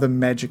 just another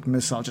magic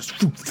missile just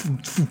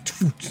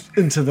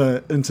into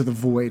the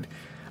void.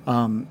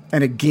 And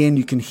again,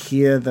 you can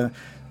hear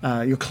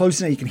you're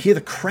close now. You can hear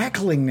the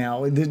crackling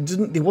now.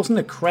 There wasn't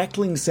a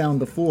crackling sound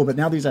before, but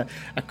now there's a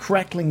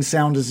crackling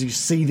sound as you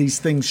see these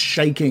things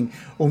shaking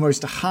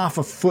almost a half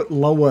a foot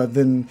lower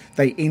than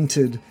they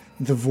entered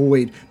the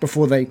void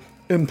before they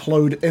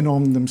implode in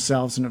on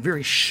themselves in a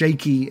very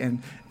shaky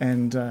and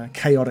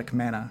chaotic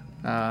manner.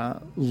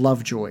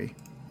 Lovejoy's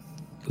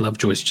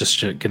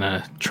just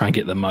gonna try and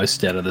get the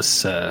most out of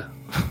this. I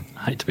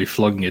hate to be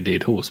flogging a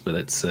dead horse, but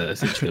that's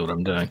essentially what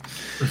I'm doing.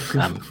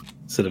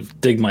 Sort of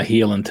dig my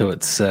heel into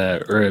its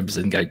ribs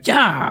and go,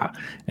 "Yeah!"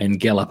 and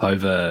gallop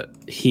over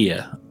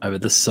here, over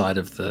this side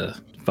of the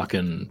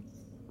fucking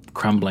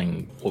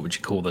crumbling, what would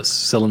you call this,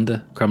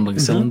 cylinder? Crumbling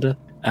cylinder.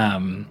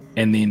 And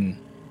then,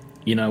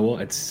 you know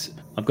what,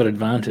 I've got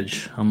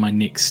advantage on my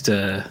next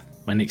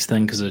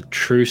thing because of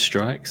True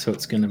Strike, so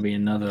it's going to be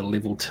another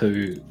level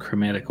 2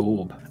 chromatic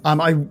orb.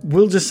 I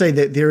will just say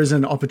that there is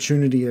an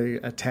opportunity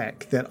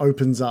attack that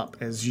opens up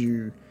as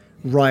you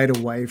ride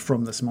away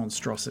from this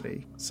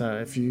monstrosity. So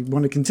if you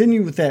want to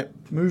continue with that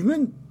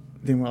movement,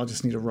 then I'll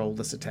just need to roll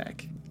this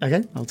attack.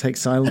 Okay, I'll take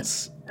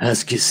silence.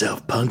 Ask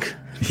yourself, punk.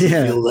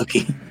 Yeah. Feel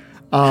lucky.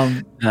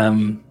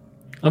 I'm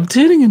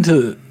turning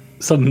into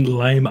some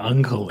lame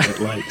uncle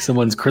at like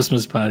someone's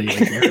Christmas party.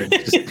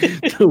 Just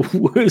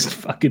the worst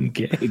fucking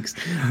gags.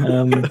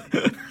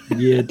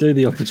 Yeah, do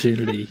the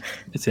opportunity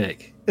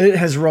attack. It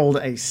has rolled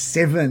a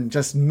 7,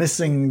 just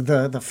missing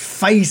the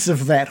face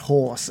of that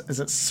horse as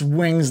it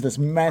swings this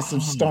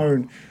massive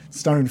stone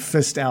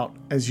fist out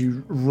as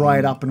you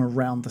ride up and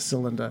around the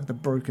cylinder, the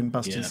broken,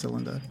 busted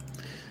cylinder.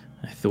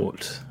 I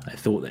thought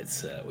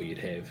that's what you'd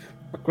have.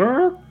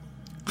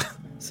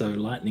 So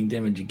lightning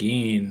damage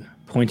again,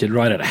 pointed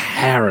right at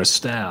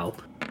Aristal.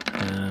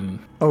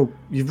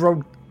 You've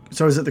rolled.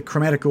 So is it the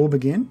chromatic orb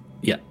again?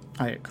 Yeah.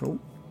 Oh, yeah, cool.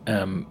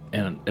 And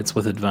it's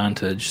with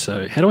advantage.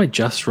 So how do I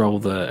just roll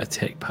the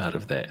attack part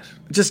of that?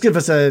 Just give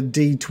us a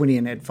D20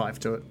 and add 5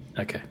 to it.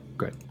 Okay,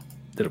 great.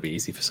 That'll be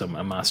easy for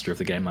a master of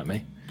the game like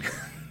me.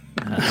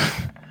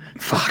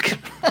 Fuck.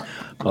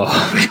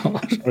 Oh,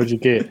 God. What'd you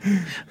get?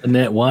 The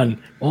nat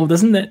 1. Oh,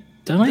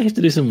 don't I have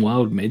to do some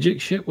wild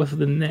magic shit with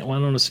the nat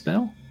 1 on a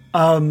spell?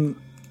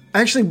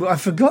 Actually, I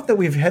forgot that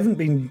we haven't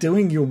been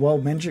doing your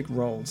wild magic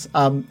rolls.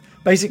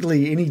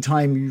 Basically, any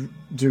time you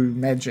do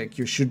magic,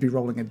 you should be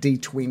rolling a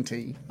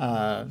D20.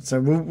 So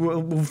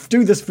we'll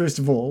do this first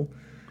of all.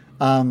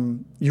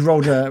 You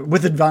rolled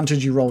with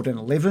advantage. You rolled an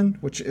 11,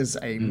 which is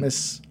a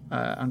miss.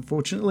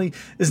 Unfortunately,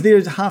 is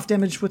there half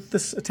damage with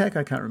this attack?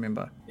 I can't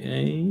remember.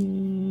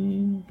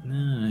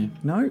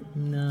 No.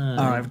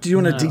 All right. Do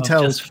you want to detail?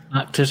 I've just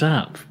fucked it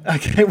up.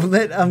 Okay.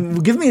 Well,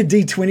 give me a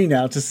D20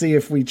 now to see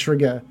if we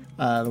trigger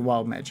the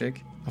wild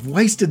magic. I've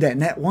wasted that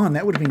nat 1.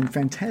 That would have been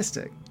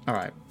fantastic. All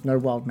right. No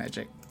wild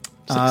magic.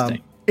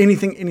 16.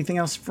 Anything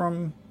else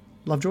from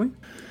Lovejoy?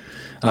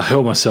 I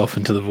hurl myself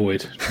into the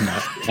void. No.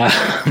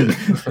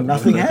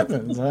 Nothing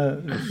happens.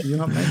 You're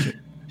not magic.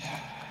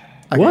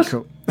 Okay, what?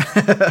 Cool.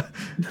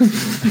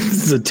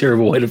 This is a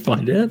terrible way to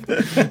find out.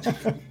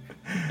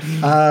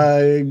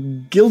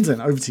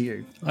 Gildan, over to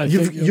you.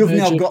 You've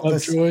now got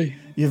this. Lovejoy.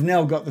 You've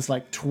now got this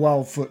like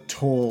 12-foot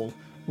tall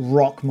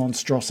rock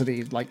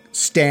monstrosity like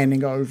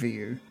standing over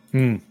you.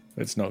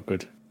 That's not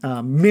good.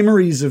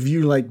 Memories of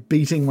you like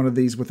beating one of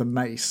these with a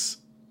mace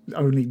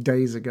only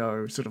days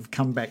ago sort of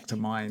come back to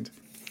mind.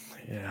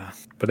 Yeah,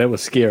 but that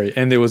was scary,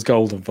 and there was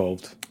gold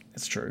involved.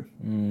 It's true.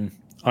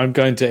 I'm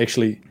going to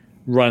actually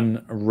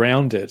run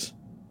around it,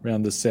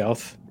 around the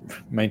south,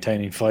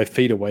 maintaining 5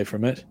 feet away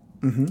from it,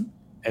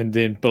 and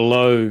then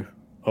below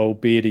old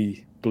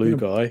beardy blue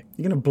guy.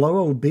 You're going to blow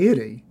old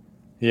Beardy?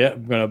 Yeah,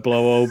 I'm going to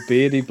blow old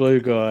beardy blue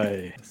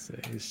guy. So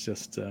he's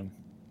just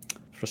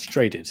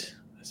frustrated,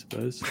 I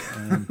suppose.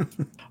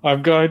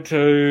 I'm going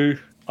to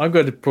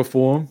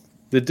perform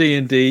the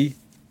D&D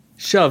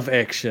shove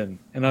action,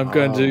 and I'm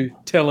going to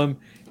tell him,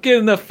 get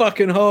in the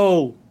fucking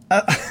hole.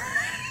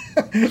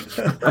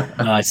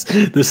 Nice.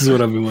 This is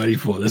what I've been waiting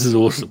for. This is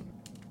awesome.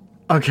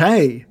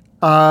 Okay.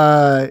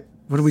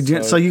 What do we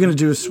do? So you're going to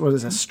do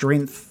a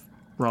strength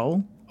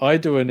roll? I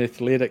do an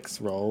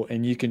athletics roll,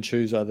 and you can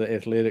choose either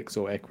athletics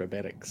or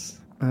acrobatics.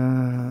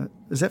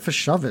 Is that for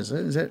shove, is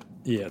it? Is it?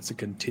 Yeah, it's a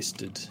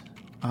contested.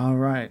 All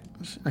right.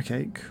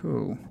 Okay,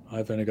 cool.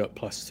 I've only got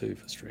 +2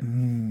 for strength.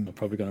 I'm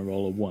probably going to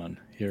roll a 1.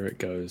 Here it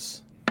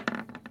goes.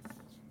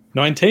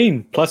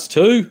 19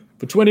 +2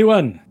 for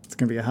 21. It's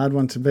going to be a hard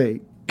one to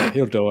beat.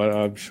 He'll do it.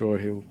 I'm sure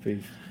he'll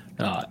be.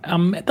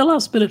 At the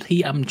last minute,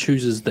 he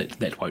chooses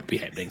that won't be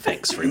happening.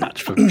 Thanks very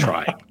much for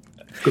trying.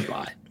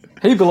 Goodbye.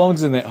 He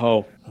belongs in that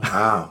hole.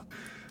 Wow.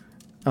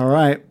 All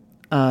right.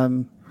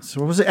 So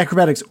what was it?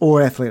 Acrobatics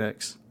or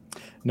athletics?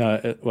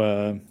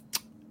 No,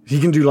 He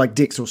can do like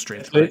dex or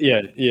strength. Right?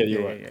 yeah,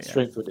 you're right.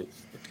 Strength or dex.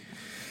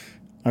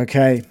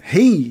 Okay.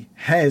 He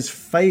has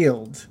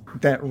failed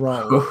that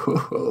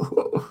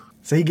roll.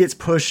 So he gets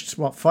pushed,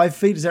 5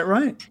 feet? Is that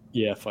right?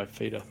 Yeah, 5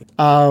 feet, I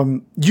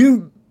think.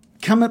 You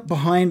come up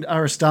behind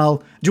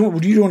Aristal. Do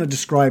you want to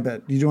describe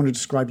it? Do you want to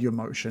describe your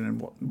motion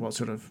and what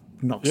sort of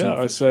knocks him?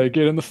 I say,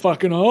 get in the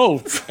fucking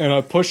hole. And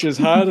I push as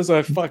hard as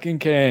I fucking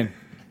can.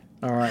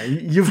 All right.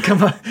 You've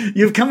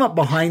come up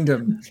behind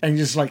him and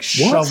just like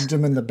shoved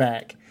him in the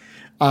back.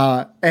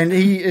 And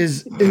he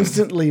is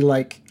instantly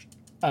like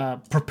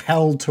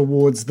propelled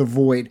towards the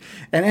void.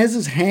 And as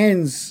his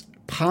hands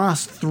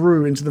pass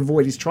through into the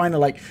void, he's trying to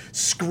like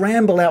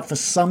scramble out for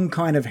some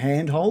kind of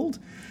handhold.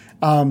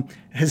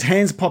 His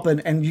hands pop in,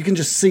 and you can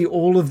just see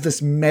all of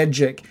this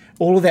magic,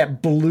 all of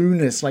that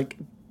blueness, like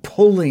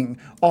pulling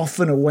off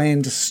and away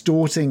and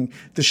distorting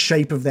the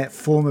shape of that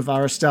form of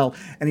Aristal.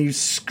 And he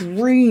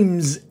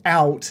screams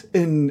out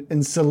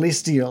in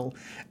Celestial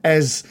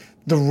as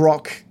the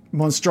rock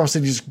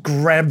monstrosity just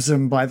grabs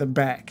him by the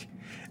back.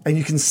 And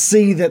you can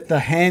see that the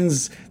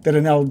hands that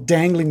are now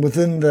dangling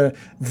within the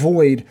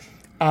void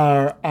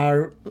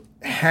are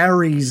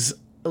Harry's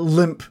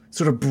limp,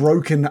 sort of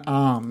broken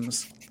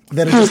arms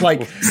that are just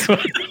like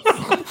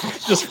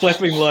just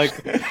flapping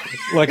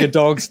like a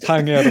dog's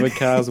tongue out of a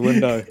car's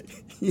window.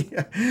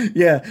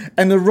 Yeah.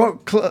 And the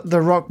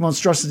rock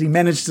monstrosity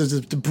managed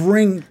to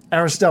bring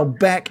Aristal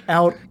back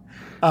out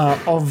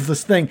of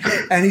this thing,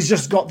 and he's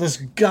just got this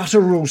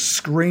guttural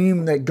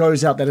scream that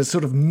goes out that is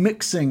sort of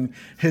mixing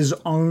his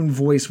own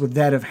voice with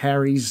that of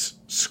Harry's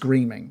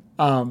screaming.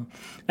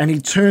 And he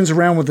turns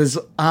around with his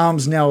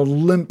arms now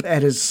limp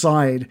at his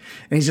side,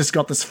 and he's just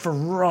got this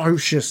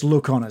ferocious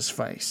look on his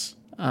face.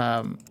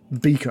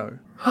 Biko.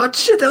 Oh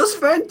shit, that was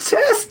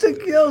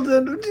fantastic,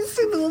 Gildan. Did you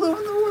see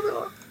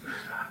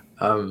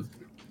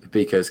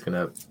Biko's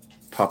gonna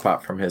pop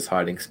up from his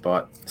hiding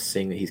spot,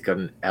 seeing that he's got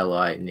an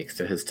ally next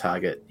to his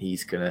target.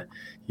 He's gonna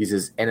use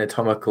his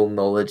anatomical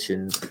knowledge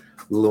and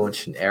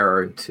launch an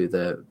arrow to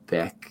the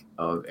back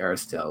of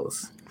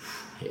Aristal's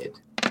head.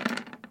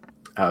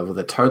 With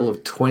a total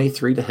of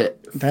 23 to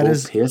hit, that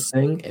is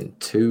piercing and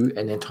 2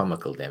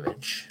 anatomical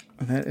damage.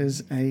 That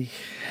is a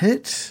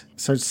hit.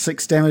 So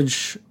 6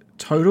 damage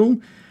total.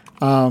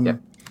 Yep.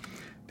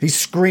 He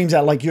screams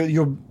out like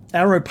your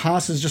arrow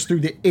passes just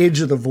through the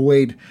edge of the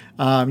void.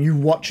 You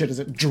watch it as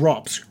it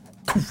drops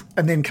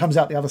and then comes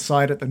out the other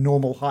side at the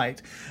normal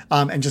height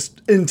and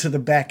just into the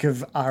back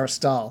of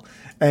Aristal.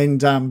 And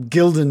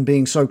Gildan,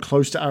 being so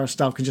close to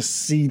Aristal, can just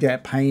see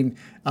that pain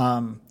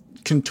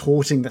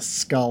contorting the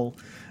skull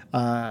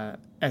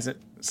as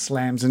it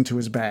slams into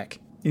his back.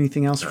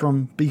 Anything else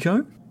from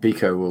Biko?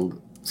 Biko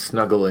will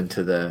snuggle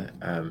into the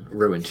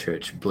ruined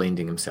church,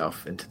 blending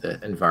himself into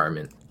the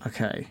environment.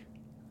 Okay.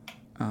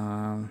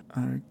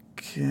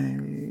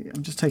 Okay.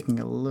 I'm just taking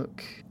a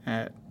look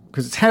at,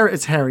 because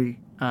it's Harry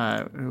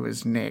who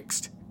is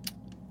next.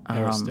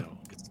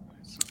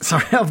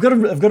 Sorry, I've got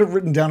it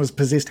written down as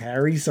possessed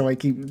Harry, so I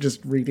keep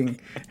just reading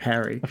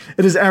Harry.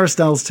 It is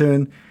Aristal's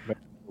turn.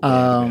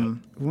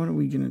 What are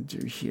we gonna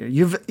do here?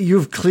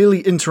 You've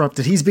clearly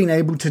interrupted. He's been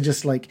able to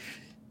just like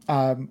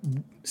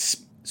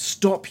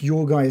stop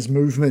your guys'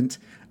 movement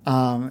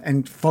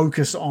and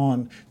focus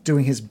on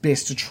doing his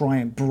best to try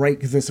and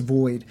break this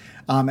void.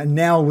 And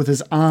now with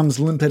his arms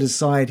limp at his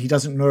side, he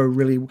doesn't know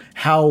really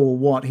how or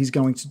what he's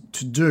going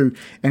to do.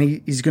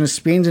 And he's going to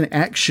spend an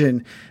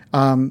action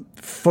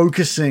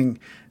focusing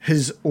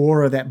his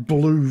aura, that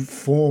blue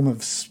form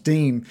of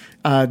steam,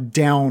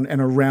 down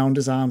and around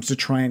his arms to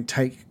try and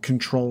take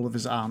control of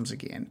his arms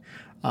again.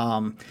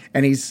 And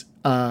he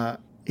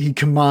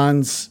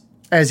commands,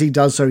 as he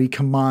does so, he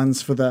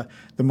commands for the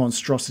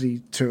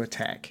monstrosity to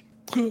attack.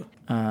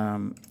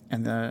 And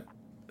the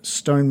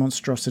stone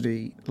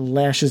monstrosity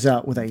lashes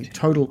out with a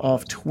total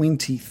of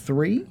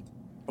 23.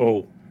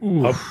 Oh.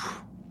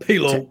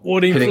 Pilo,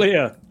 warding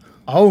flare.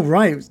 Oh,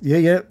 right.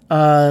 Yeah.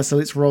 So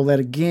let's roll that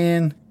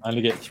again. I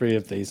only get 3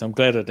 of these. I'm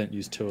glad I didn't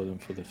use 2 of them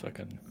for the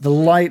fucking... The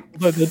light...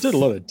 But they did a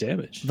lot of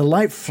damage. The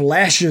light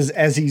flashes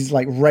as he's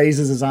like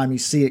raises his arm. You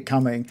see it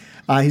coming.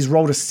 He's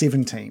rolled a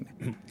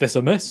 17. That's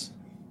a miss.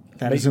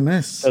 That is a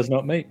miss. Does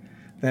not meet.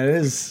 That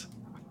is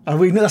Are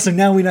we? So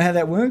now we know how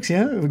that works.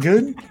 Yeah, we're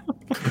good.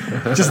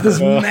 Just this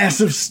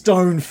massive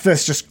stone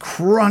fist just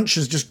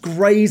crunches, just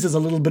grazes a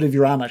little bit of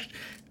your armor,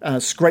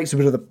 scrapes a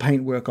bit of the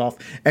paintwork off,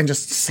 and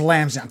just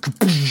slams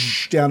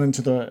down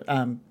into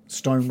the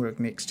stonework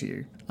next to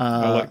you.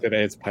 I like that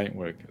adds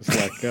paintwork. It's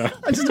like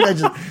I just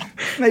imagine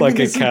maybe like a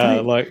there's some car.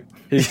 paint. Like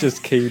he's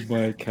just keyed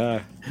my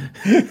car.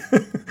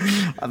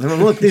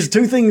 Look, there's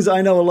two things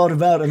I know a lot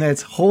about, and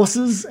that's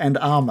horses and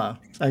armor.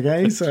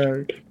 Okay,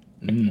 so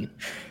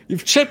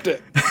You've chipped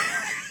it.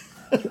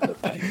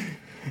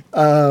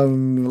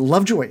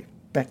 Lovejoy,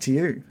 back to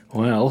you.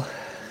 Well,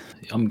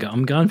 I'm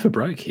going for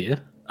broke here.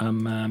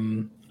 I'm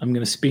going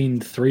to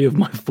spend 3 of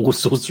my 4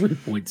 sorcery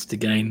points to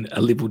gain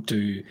a level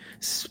 2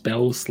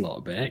 spell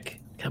slot back.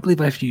 Can't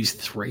believe I have to use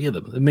 3 of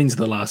them. It means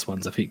the last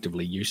one's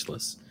effectively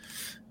useless.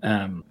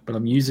 But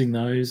I'm using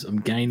those.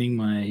 I'm gaining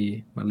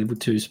my level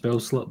 2 spell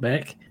slot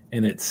back,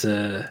 and it's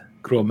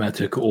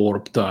chromatic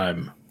orb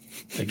time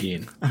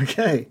again.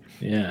 Okay.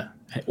 Yeah.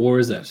 Or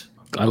is it?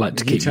 I like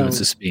to keep you in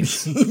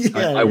suspense.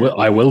 Yeah.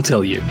 I will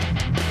tell you.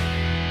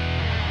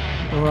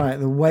 All right,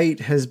 the weight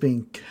has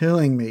been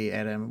killing me,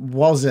 Adam.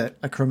 Was it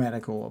a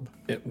chromatic orb?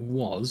 It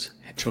was.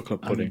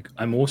 Chocolate pudding.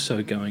 I'm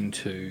also going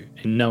to,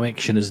 and no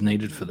action is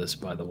needed for this,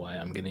 by the way,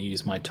 I'm going to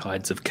use my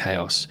Tides of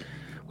Chaos,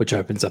 which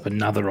opens up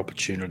another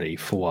opportunity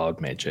for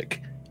wild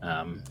magic.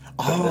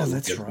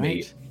 That's give right.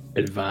 me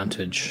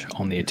advantage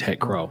on the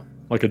attack roll.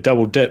 Like a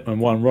double dip in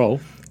one roll.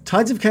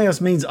 Tides of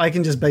Chaos means I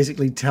can just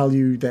basically tell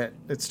you that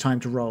it's time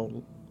to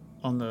roll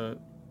on the...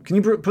 Can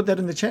you put that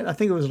in the chat? I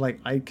think it was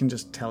like, I can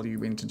just tell you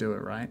when to do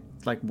it, right?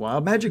 Like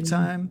wild magic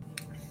time.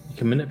 You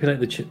can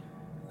manipulate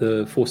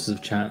the forces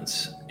of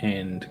chance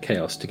and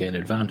chaos to gain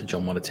advantage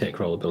on one attack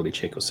roll, ability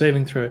check, or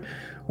saving throw.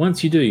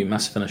 Once you do, you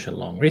must finish a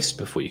long rest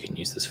before you can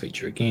use this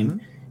feature again.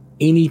 Mm-hmm.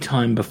 Any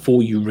time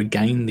before you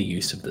regain the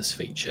use of this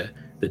feature,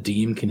 the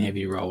DM can have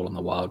you roll on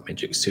the wild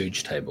magic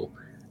surge table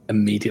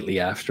immediately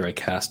after I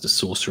cast a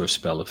sorcerer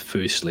spell of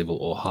first level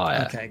or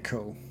higher. Okay,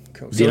 cool.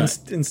 So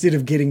instead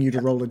of getting you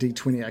to roll a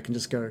d20, I can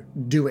just go,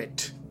 do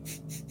it.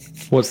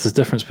 What's the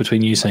difference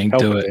between you saying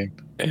do it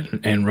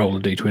and roll a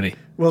d20?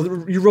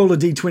 Well, you roll a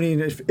d20,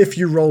 and if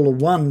you roll a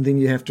 1, then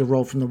you have to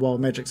roll from the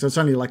wild magic. So it's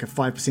only like a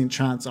 5%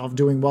 chance of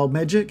doing wild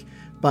magic.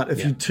 But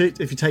if you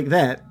take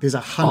that, there's a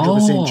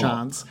 100%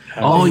 chance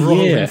of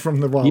rolling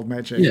from the wild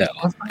magic. Yeah,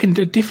 I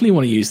definitely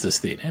want to use this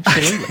then.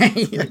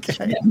 Absolutely.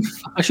 Okay. Yeah.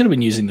 I should have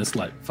been using this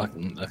like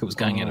it was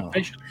going out of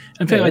passion.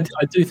 In fact,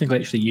 I do think I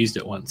actually used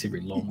it once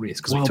every long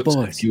rest because we took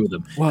so few of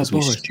them because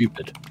we're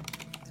stupid.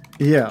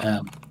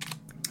 Yeah.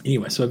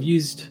 Anyway, so I'm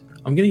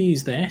going to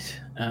use that,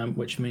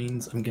 which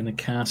means I'm going to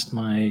cast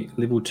my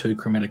level 2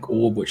 chromatic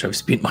orb, which I've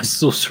spent my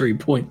sorcery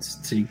points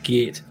to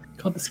get.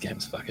 God, this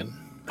game's fucking...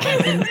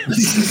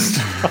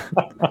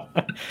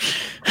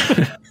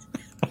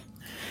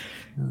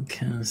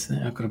 Okay, so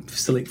I've got to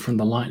select from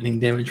the lightning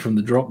damage from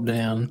the drop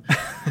down,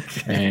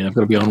 and I've got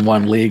to be on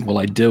one leg while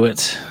I do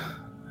it.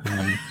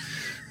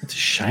 It's a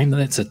shame that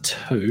that's a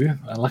 2.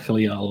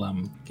 Luckily, I'll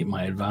get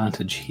my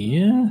advantage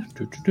here.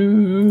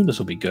 This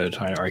will be good.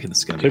 I reckon this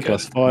is going to be 2 +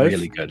 5.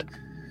 Really good.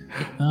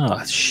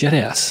 Oh, shit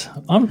house.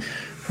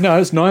 No,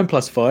 it's 9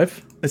 +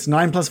 5. It's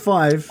 9 +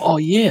 5. Oh,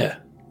 yeah.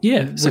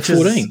 Yeah, so which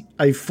 14. Is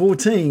a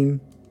 14,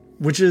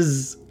 which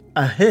is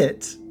a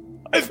hit.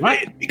 I've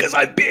hit because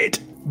I bit.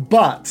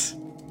 But...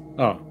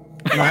 Oh.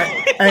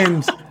 Right?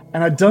 And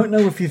I don't know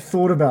if you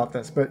thought about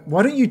this, but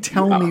why don't you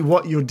tell me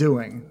what you're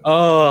doing?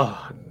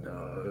 Oh,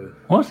 no.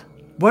 What?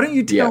 Why don't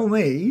you tell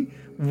me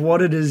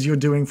what it is you're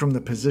doing from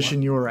the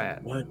position you're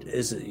at? What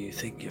is it you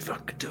think you're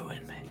fucking doing,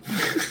 man?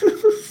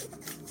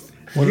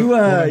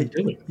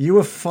 You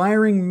are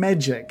firing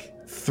magic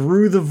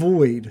through the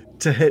void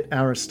to hit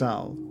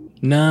Aristal.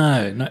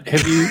 No.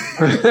 Have you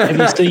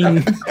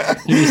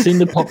seen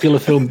the popular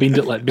film Bend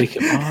It Like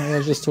Beckham? Oh, I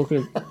was just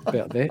talking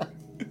about that.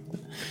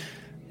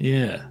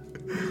 Yeah.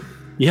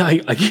 Yeah,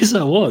 I guess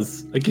I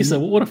was.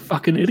 What a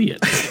fucking idiot.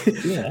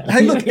 Yeah.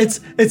 Hey, look, it's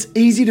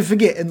easy to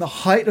forget. In the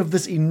height of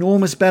this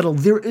enormous battle,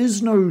 there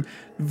is no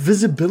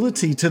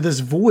visibility to this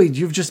void.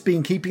 You've just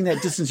been keeping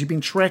that distance. You've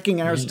been tracking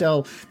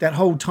Aristal that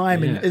whole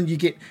time, and you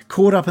get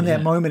caught up in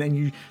that moment, and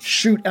you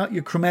shoot out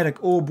your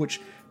chromatic orb,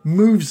 which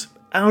moves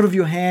out of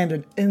your hand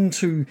and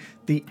into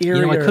the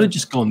area. I could have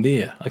just gone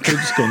there.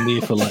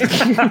 For like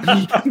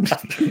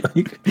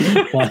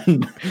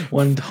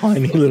one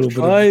tiny little bit.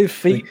 5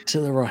 feet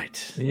to the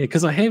right. Yeah,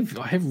 because I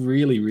have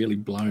really, really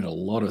blown a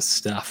lot of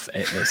stuff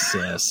at this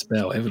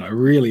spell, haven't I?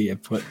 Really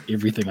have put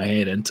everything I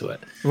had into it.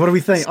 What do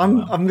we think? So,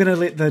 I'm going to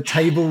let the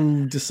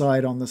table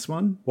decide on this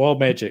one. Wild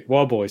magic,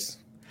 wild boys.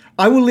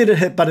 I will let it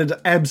hit, but it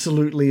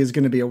absolutely is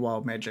going to be a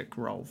wild magic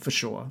roll for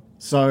sure.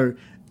 So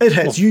it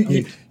hits.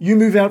 You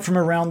move out from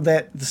around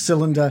the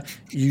cylinder.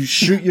 You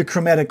shoot your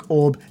chromatic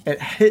orb.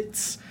 It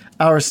hits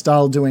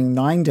Aristal, doing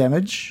 9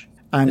 damage.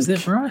 And is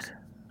that right?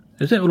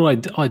 Is that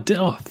what I did?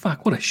 Oh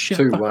fuck! What a shit.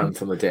 2-1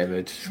 from the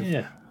damage.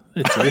 Yeah,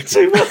 it's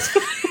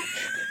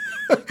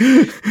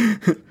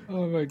 2-1.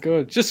 Oh my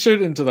god! Just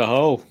shoot into the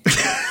hole.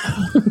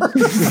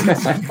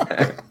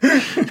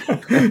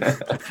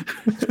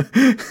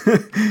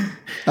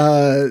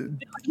 I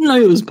didn't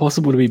know it was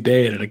possible to be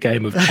bad at a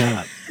game of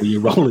chance where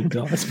you're rolling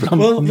dice. But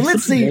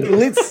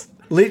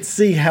Let's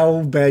see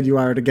how bad you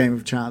are at a game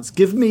of chance.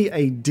 Give me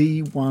a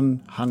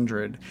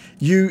D100.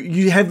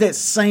 You have that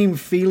same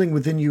feeling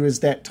within you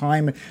as that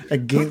time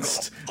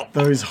against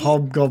those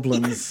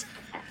hobgoblins.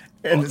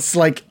 And it's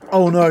like,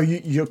 oh no,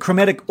 your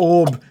chromatic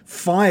orb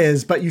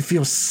fires, but you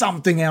feel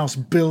something else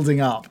building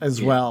up as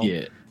well.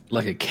 Yeah,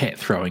 like a cat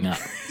throwing up.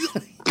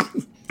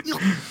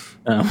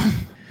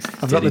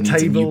 I've got the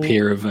table. A new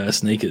pair of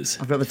sneakers.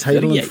 I've got the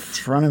table in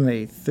front of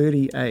me.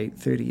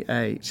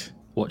 38.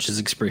 Watch his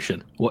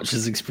expression.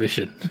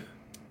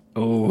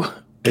 Oh,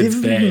 it's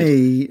Give bad.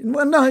 me.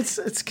 Well, no,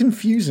 it's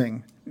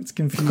confusing. It's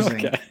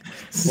confusing. Okay.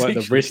 Like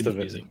the rest of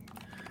it.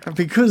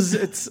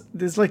 Because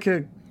there's like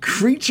a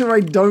creature I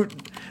don't.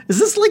 Is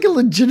this like a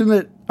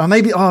legitimate?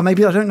 Maybe I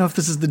don't know if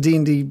this is the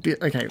D&D.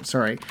 Okay,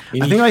 sorry.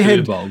 I think I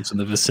had bulbs in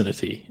the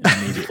vicinity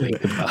immediately.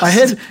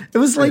 It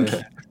was like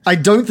I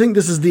don't think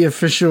this is the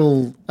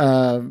official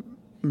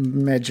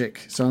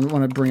magic, so I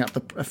want to bring up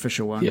the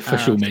official one. The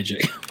official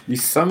magic. You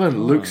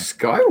summon Luke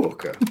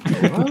Skywalker.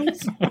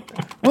 What?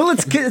 Well,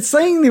 it's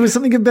saying there was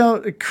something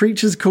about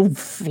creatures called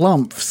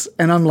flumps,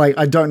 and I'm like,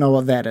 I don't know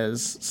what that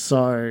is.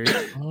 So,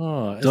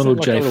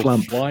 Donald J.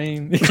 Flump.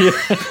 Flying?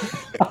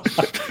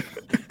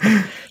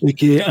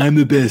 Okay, I'm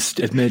the best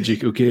at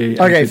magic.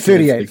 Okay.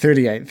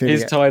 38.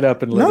 He's tied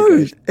up and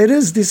no, it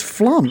is. There's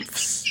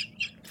flumps.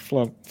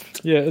 Flump.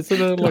 Yeah, is it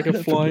like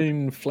a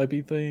flying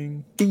flappy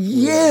thing?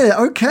 Yeah.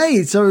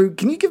 Okay. So,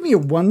 can you give me a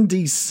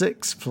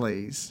 1d6,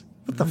 please?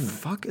 What the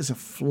fuck is a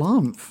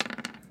flump?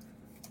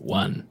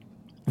 1.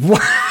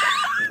 What?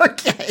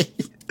 Okay.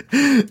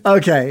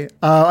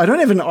 I don't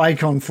have an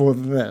icon for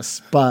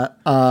this, but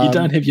you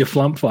don't have your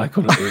flump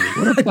icon already.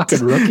 What a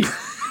fucking rookie.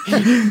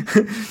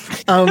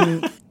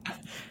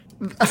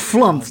 A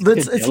flump.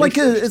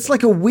 It's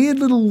like a weird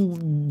little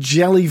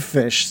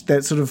jellyfish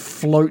that sort of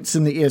floats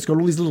in the air. It's got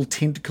all these little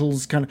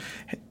tentacles kind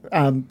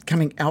of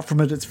coming out from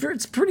it. It's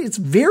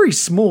very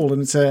small,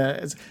 and it's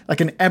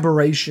like an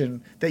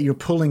aberration that you're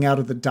pulling out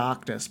of the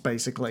darkness.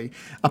 Basically,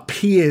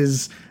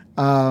 appears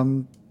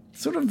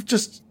sort of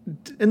just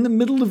in the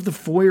middle of the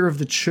foyer of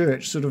the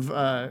church, sort of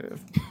a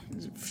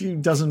few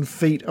dozen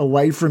feet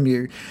away from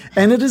you,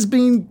 and it has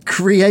been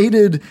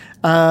created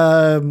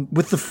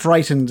with the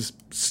frightened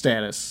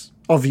status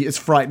of you. It's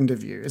frightened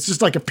of you. It's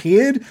just like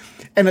appeared,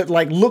 and it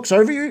like looks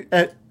over you,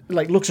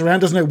 looks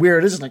around, doesn't know where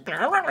it is, it's like,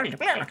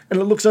 and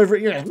it looks over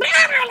at you, and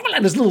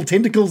there's little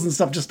tentacles and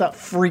stuff just start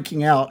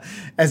freaking out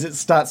as it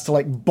starts to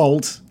like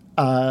bolt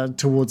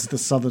towards the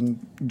southern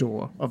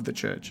door of the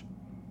church.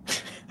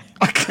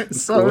 Okay,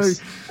 so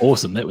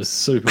awesome. That was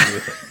super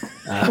worth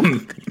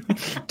it.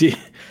 Do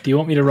you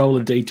want me to roll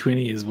a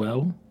d20 as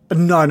well?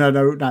 No.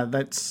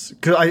 That's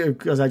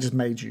because I just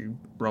made you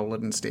roll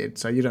it instead.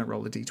 So you don't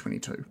roll a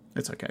d22.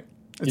 It's okay.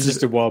 It's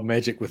just a wild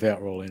magic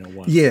without rolling a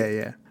 1.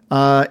 Yeah.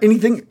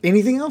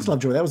 Anything else,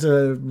 Lovejoy? That was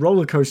a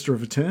roller coaster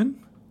of a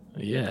turn.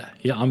 Yeah.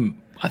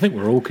 I think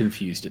we're all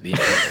confused at the end.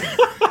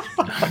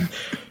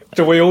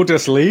 Do we all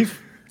just leave?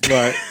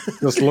 Like,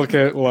 just look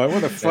at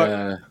what the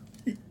fuck?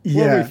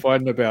 What are we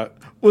fighting about?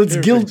 Well, it's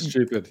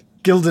stupid.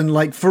 Gildan,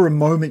 like for a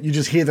moment, you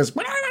just hear this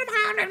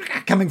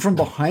coming from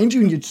behind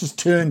you, and you just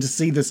turn to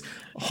see this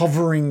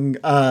hovering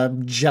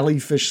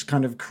jellyfish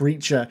kind of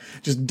creature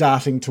just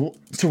darting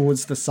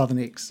towards the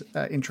southern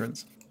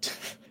entrance.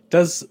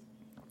 Does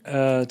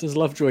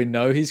Lovejoy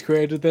know he's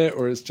created that,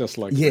 or it's just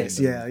like yes,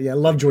 random? yeah.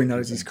 Lovejoy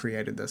knows he's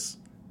created this.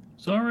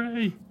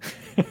 Sorry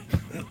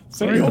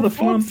for the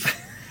flump.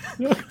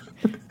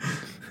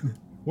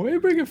 Why are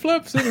you bringing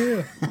flaps in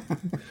here?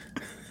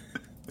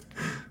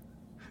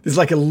 There's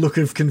like a look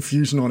of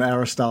confusion on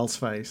Aristal's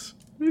face.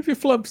 Leave your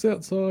flaps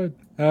outside.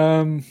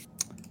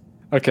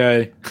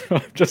 Okay.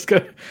 I'm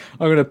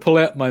gonna pull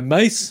out my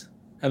mace,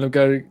 and I'm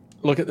going to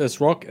look at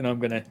this rock, and I'm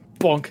gonna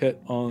bonk it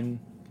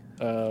on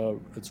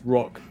its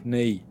rock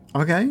knee.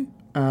 Okay.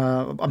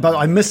 But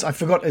I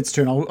forgot its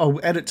turn. I'll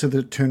add it to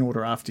the turn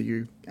order after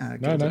you.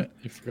 No,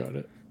 you forgot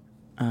it.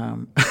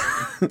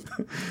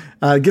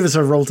 Give us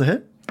a roll to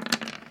hit.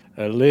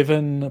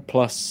 11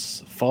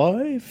 plus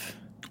 5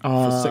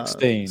 for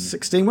 16.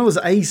 16. Well, his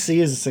AC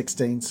is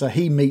 16, so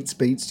he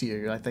beats to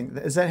you, I think.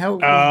 Is that how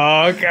it works?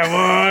 Oh, come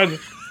on.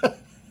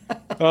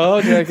 Oh,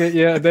 okay.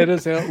 Yeah, that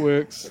is how it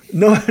works.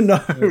 No.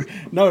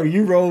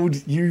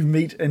 You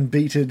meet and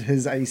beated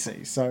his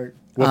AC. So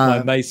with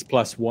my mace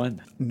plus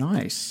 1.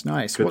 Nice.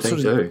 Good What thing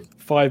sort of? too.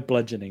 5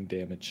 bludgeoning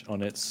damage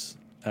on its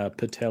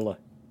patella.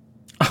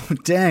 Oh,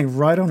 dang!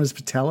 Right on his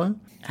patella.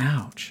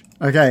 Ouch.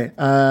 Okay.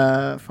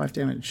 5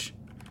 damage.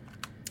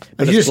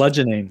 But it's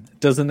bludgeoning.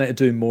 Doesn't that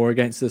do more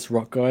against this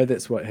rock guy?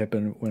 That's what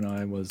happened when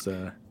I was.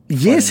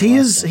 Yes, he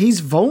is. He's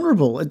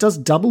vulnerable. It does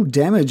double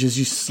damage as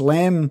you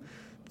slam.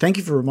 Thank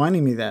you for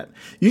reminding me that.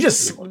 You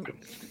just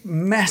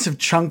massive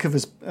chunk of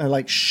his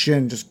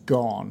shin just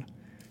gone,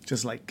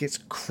 just like gets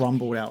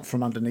crumbled out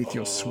from underneath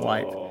your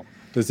swipe.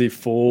 Does he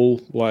fall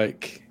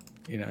like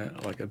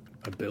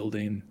a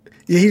building?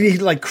 Yeah, he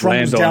like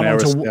crumbles down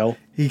onto. Aristal.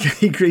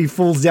 He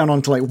falls down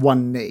onto like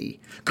one knee.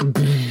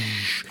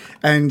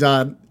 And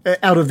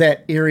out of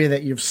that area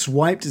that you've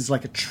swiped is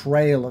like a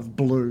trail of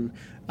blue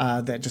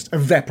that just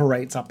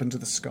evaporates up into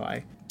the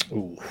sky.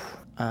 Ooh.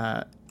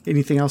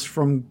 Anything else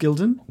from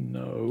Gildan?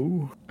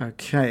 No.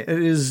 Okay, it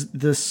is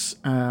this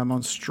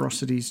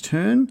monstrosity's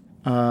turn.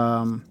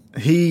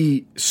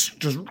 He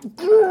just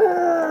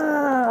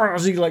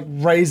as he like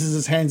raises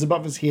his hands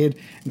above his head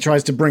and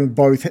tries to bring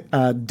both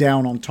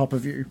down on top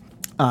of you.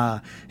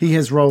 He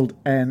has rolled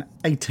an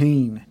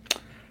 18.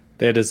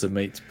 That is a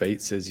meets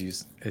beats, as you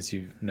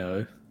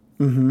know.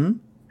 Mm-hmm.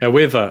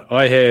 However,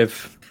 I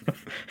have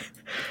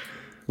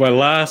my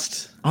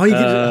last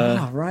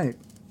right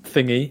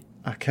thingy.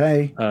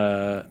 Okay.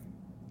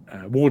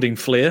 Warding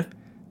flare.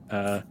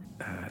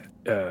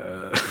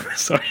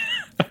 Sorry.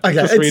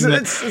 Okay,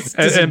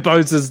 it's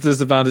imposes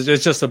disadvantage.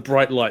 It's just a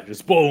bright light,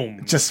 just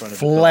boom, just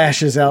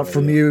flashes out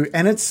from you,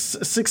 and it's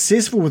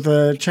successful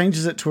with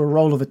changes it to a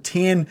roll of a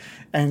 10,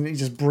 and he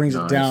just brings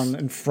it down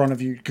in front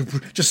of you,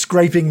 just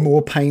scraping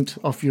more paint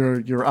off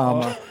your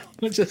armor.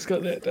 I just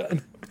got that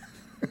done.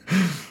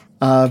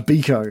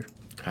 Biko.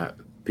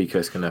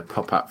 Biko's going to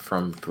pop up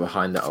from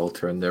behind the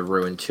altar in the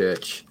ruined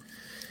church,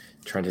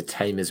 trying to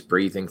tame his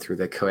breathing through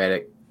the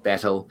chaotic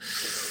battle.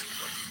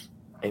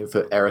 Aim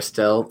for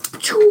Aristal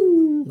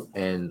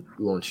and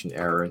launch an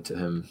arrow into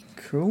him.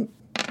 Cool.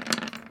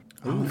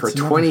 For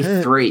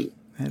 23. Hit.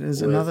 That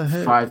is another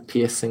hit. 5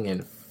 piercing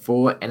and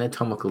 4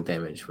 anatomical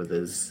damage with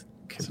his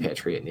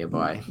compatriot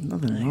nearby.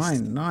 Another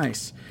 9.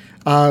 Nice.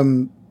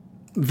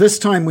 This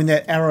time when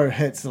that arrow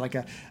hits, like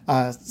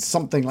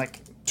something like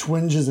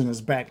twinges in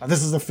his back.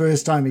 This is the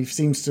first time he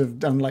seems to have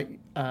done like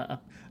a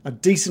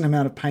decent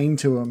amount of pain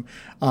to him.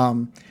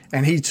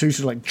 And he too sort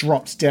of like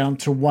drops down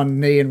to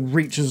one knee and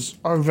reaches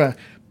over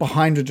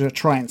behind her to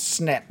try and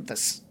snap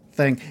this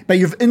thing. But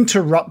you've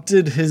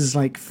interrupted his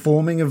like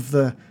forming of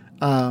the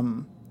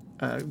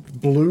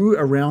blue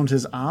around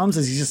his arms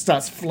as he just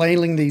starts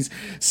flailing these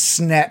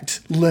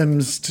snapped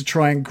limbs to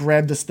try and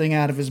grab this thing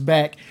out of his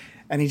back.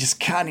 And he just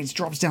can't. He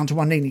drops down to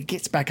one knee and he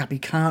gets back up. He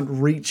can't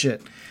reach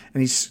it.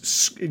 And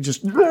he's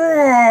just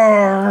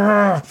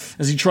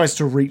as he tries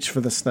to reach for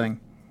this thing.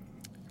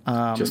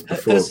 Just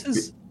before...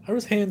 Are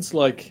his hands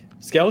like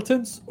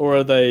skeletons, or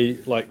are they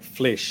like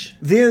flesh?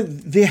 They're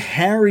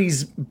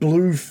Harry's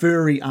blue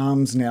furry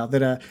arms now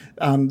that are...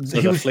 so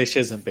the flesh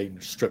hasn't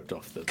been stripped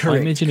off. Correct, I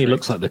imagine he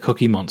looks like the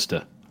Cookie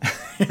Monster.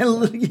 Yeah,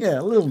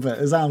 a little bit.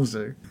 His arms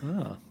do.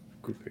 Ah,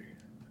 could be.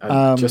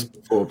 Just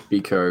before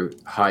Biko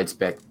hides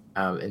back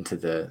into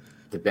the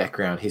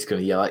background, he's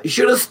going to yell out, "You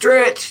should have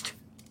stretched!"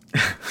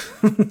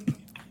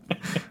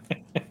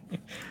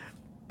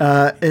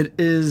 It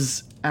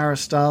is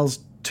Aristal's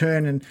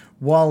turn, and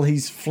while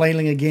he's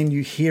flailing again,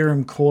 you hear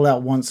him call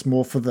out once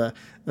more for the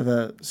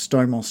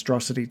stone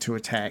monstrosity to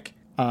attack.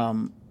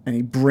 And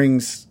he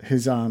brings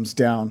his arms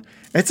down.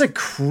 It's a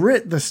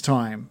crit this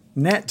time.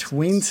 Nat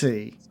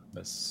 20.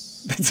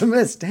 Miss. That's a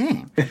miss,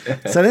 damn.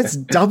 So that's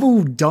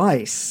double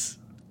dice.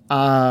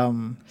 So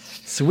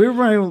we're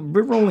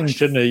rolling. I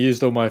shouldn't have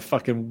used all my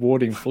fucking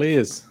warding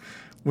flares.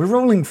 We're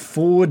rolling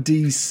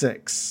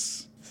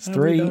 4d6.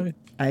 3,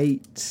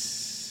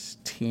 8,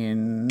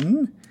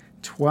 10,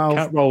 12.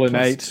 Can't roll an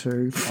 8.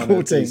 2,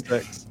 14.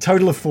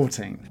 Total of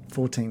 14.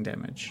 14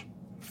 damage.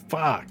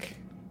 Fuck.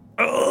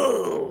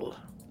 Oh,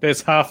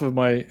 that's half of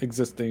my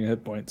existing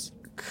hit points.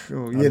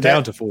 Cool. I'm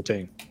down to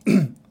 14.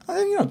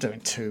 You're not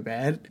doing too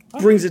bad.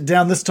 Brings it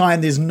down. This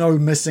time there's no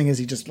missing as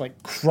he just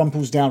like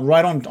crumples down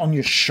right on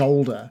your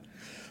shoulder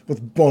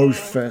with both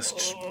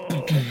fists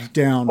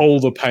down. All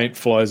the paint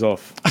flies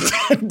off.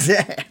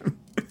 Damn.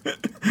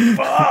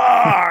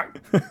 Fuck.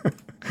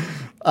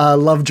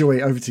 Lovejoy,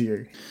 over to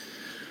you.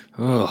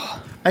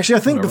 Oh, actually, I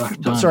think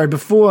before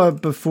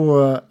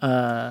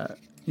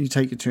you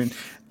take your turn,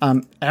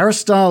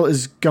 Aristal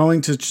is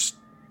going to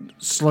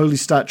slowly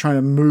start trying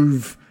to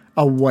move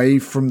away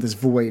from this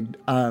void,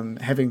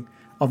 having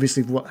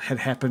obviously what had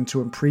happened to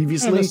him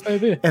previously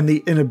and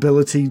the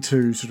inability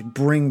to sort of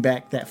bring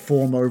back that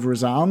form over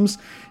his arms.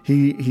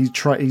 He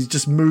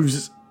just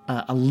moves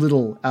a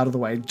little out of the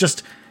way,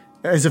 just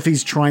as if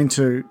he's trying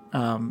to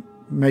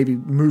maybe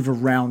move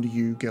around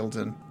you,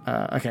 Gildan.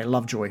 Okay,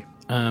 Lovejoy.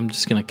 I'm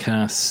just going to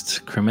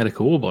cast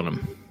Chromatic Orb on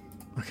him.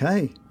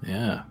 Okay.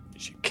 Yeah. You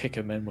should kick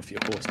him in with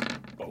your horse.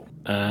 Oh.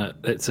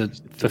 That's a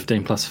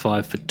 15 plus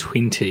 5 for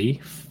 20,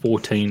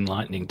 14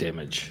 lightning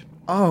damage.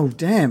 Oh,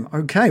 damn.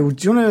 Okay. Well,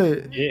 do you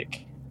want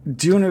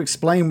to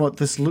explain what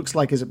this looks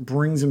like as it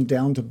brings him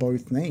down to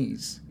both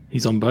knees?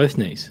 He's on both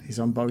knees. He's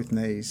on both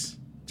knees.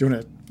 Do you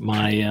want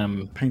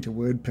to paint a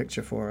word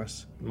picture for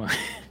us?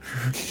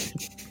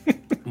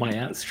 My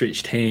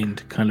outstretched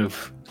hand kind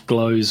of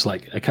glows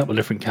like a couple of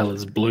different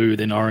colors, blue,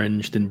 then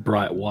orange, then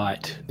bright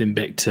white, then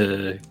back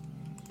to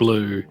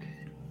blue,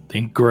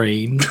 then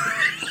green.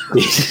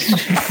 You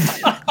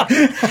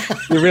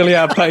really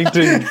are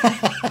painting.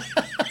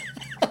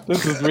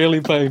 This is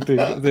really painting.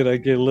 Then I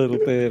get a little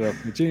bit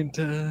of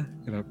magenta,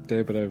 and I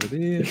dab it over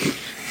there.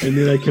 And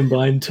then I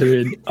combine two,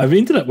 and I've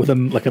ended up with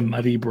a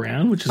muddy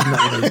brown, which is not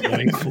what I was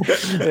going for.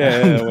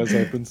 Yeah, it was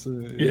open. So,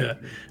 yeah.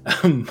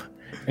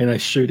 and I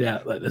shoot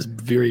out like this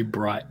very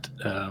bright,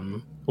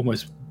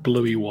 almost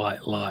bluey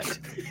white light,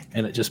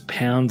 and it just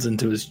pounds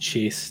into his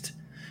chest.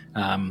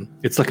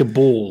 It's like a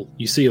ball.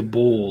 You see a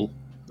ball,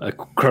 a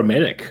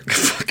chromatic,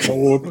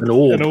 an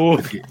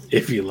orb,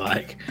 if you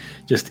like,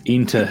 just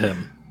enter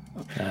him,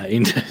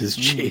 into his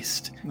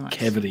chest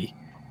cavity,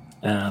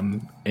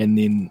 and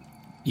then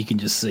you can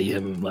just see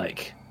him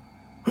like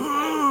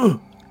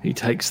he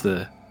takes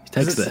the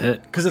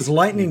hit because it's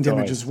lightning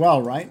damage as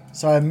well, right?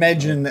 So I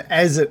imagine that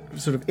as it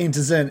sort of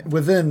enters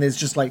within, there's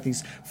just like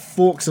these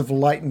forks of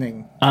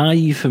lightning. Are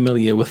you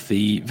familiar with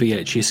the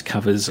VHS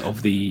covers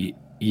of the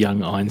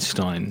Young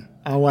Einstein?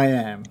 Oh, I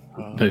am.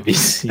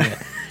 Movies, yeah.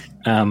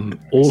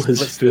 All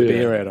his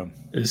beer at him.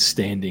 is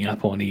standing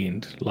up on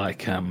end,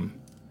 like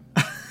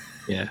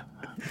yeah.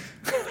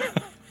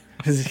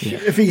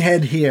 If he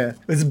had hair,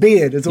 his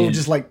beard, it's all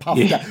just like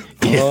puffed out.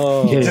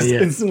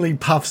 Instantly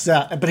puffs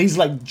out. But he's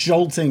like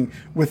jolting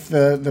with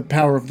the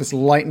power of this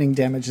lightning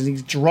damage, and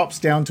he drops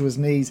down to his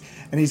knees,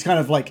 and he's kind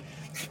of like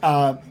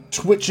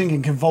twitching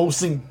and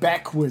convulsing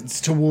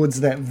backwards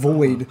towards that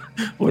void.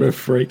 What a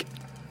freak!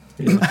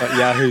 Yeah. Like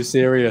Yahoo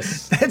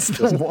Serious. That's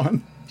the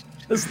one.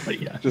 Just like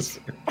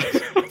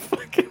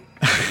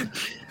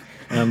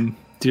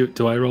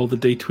do I roll the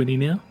D20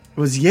 now? It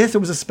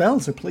was a spell,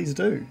 so please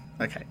do.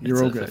 Okay,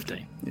 you're all good.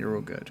 15. You're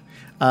all good.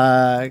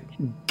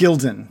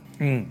 Gildan.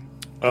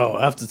 Oh,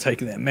 after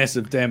taking that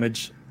massive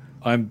damage,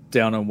 I'm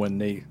down on one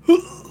knee,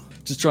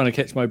 just trying to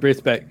catch my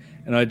breath back,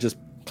 and I just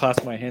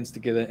clasp my hands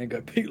together and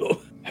go,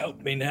 Pilo,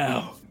 help me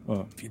now.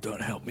 Oh, if you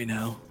don't help me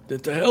now, then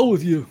to hell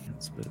with you.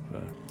 That's a bit of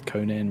a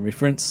Conan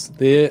reference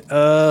there.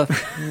 If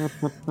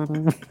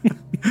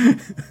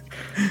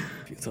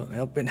you don't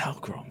help, then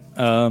Halcrom.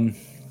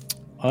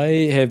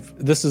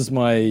 This is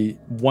my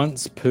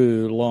once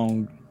per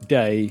long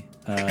day.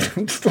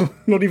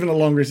 Not even a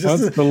long rest.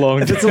 It's a long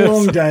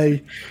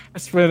day.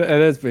 It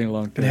has been a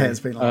long day. It has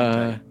been a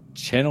long day.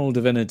 Channel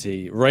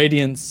Divinity,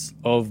 Radiance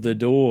of the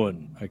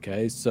Dawn.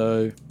 Okay,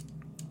 so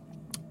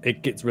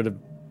it gets rid of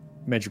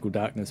magical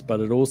darkness, but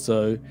it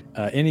also,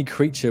 any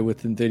creature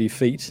within 30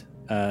 feet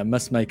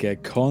must make a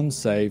con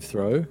save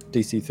throw,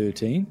 DC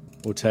 13,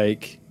 will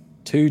take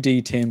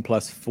 2d10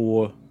 plus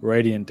 4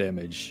 radiant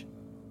damage,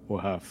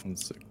 or half.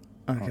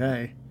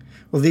 Okay.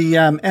 Well, the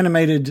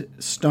animated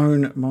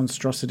stone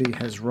monstrosity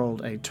has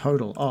rolled a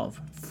total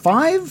of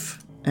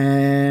 5,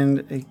 and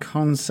a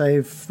con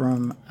save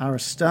from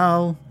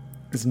Aristal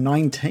is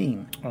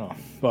 19. Oh,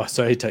 well,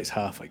 so he takes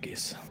half, I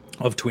guess,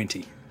 of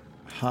 20.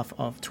 Half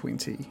of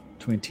 20.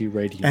 20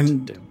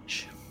 radiant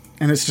damage.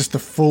 And it's just the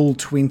full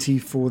 20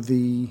 for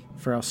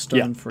our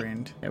stone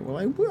friend. Yeah, well,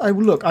 I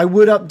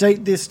would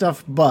update this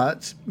stuff,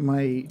 but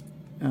my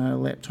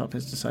laptop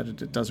has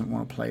decided it doesn't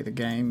want to play the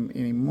game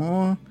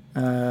anymore.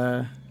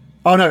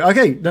 Oh, no.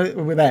 Okay, no,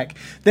 we're back.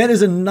 That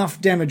is enough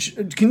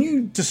damage. Can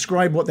you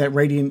describe what that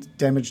radiant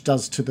damage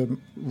does to the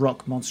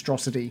rock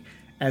monstrosity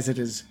as it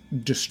is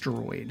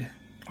destroyed?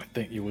 I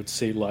think you would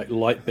see like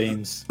light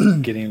beams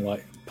getting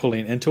like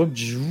pulling into him.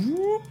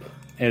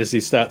 And as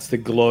he starts to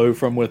glow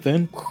from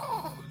within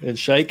and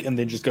shake and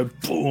then just go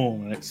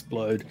boom and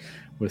explode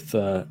with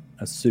a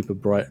super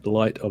bright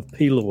light of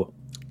Pelor.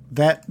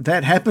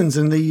 That happens,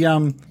 and the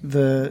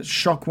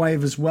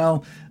shockwave as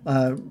well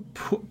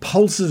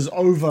pulses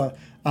over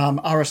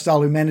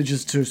Aristal, who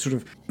manages to sort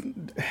of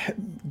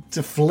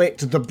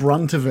deflect the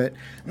brunt of it.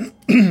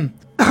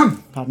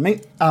 Pardon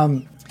me.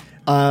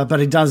 But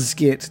he does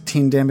get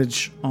 10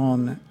 damage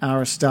on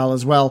Aristal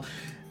as well.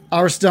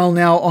 Aristal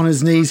now on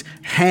his knees,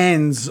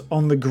 hands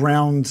on the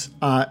ground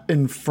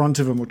in front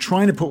of him. We're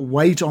trying to put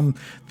weight on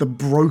the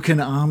broken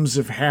arms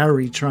of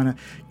Harry, trying to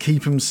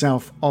keep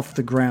himself off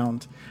the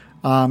ground.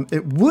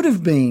 It would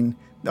have been...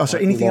 Oh, so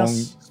anything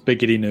else?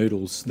 Spaghetti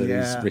noodles that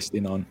he's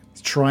resting on.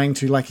 He's trying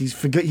to, like, he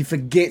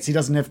forgets he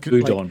doesn't have...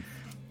 Udon. Like,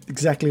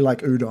 exactly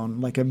like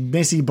udon. Like a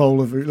messy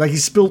bowl of udon. Like he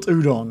spilt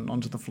udon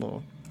onto the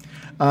floor.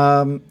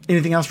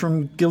 Anything else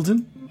from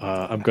Gildan?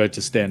 I'm going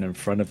to stand in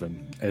front of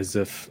him as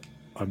if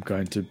I'm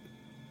going to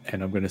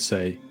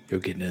say, you're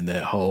getting in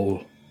that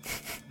hole.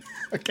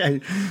 Okay.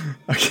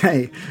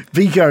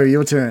 Vico,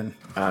 your turn.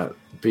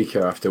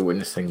 Vico, after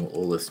witnessing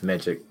all this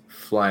magic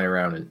flying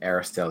around and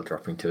Aristal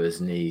dropping to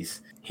his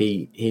knees,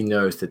 he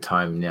knows the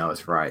time now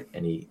is right,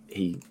 and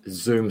he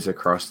zooms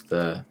across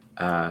the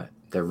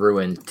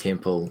ruined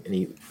temple, and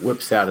he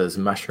whips out his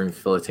mushroom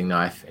filleting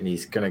knife, and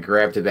he's going to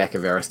grab the back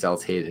of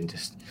Aristal's head and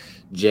just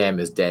jam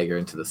his dagger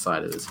into the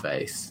side of his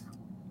face.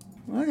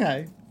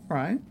 Okay,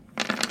 right.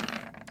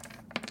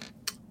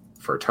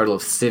 For a total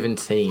of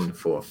 17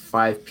 for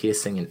 5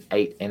 piercing and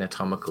 8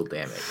 anatomical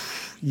damage.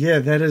 Yeah,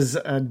 that is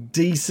a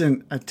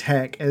decent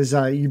attack. As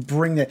you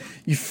bring that,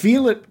 you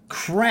feel it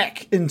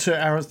crack into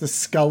the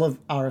skull of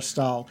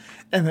Aristal,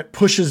 and it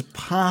pushes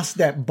past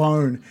that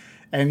bone,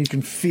 and you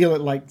can feel it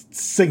like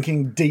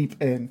sinking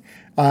deep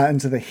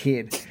into the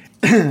head.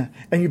 And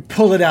you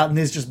pull it out, and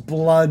there's just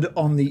blood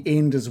on the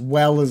end, as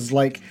well as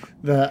like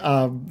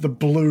the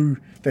blue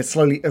that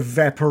slowly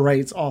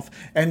evaporates off.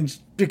 And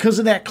because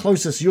of that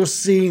closeness, you're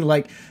seeing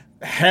like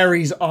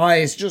Harry's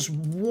eyes just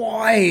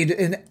wide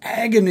in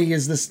agony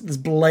as this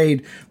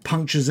blade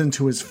punctures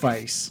into his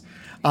face.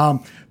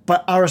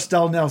 But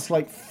Aristal now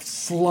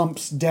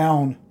slumps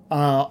down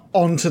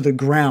onto the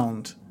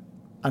ground.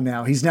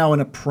 Now he's now in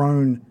a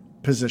prone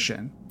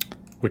position,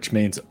 which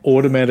means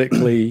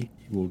automatically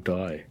he will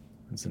die,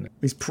 isn't it?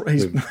 He's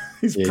prone.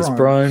 He's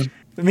prone.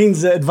 It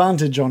means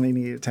advantage on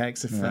any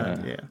attacks. If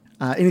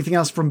anything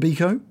else from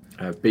Biko?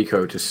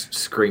 Biko just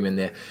screaming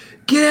there,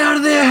 "Get out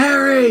of there,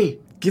 Harry!"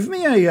 Give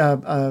me a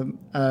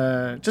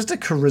just a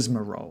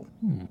charisma roll.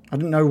 I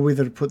don't know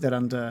whether to put that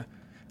under.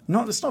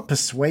 It's not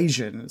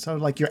persuasion. It's sort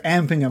of like you're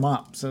amping him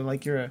up. So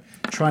like you're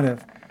trying to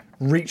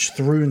reach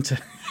through into.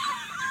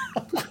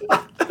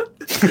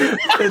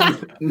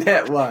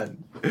 Net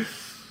one.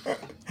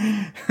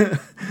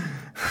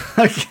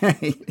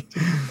 Okay.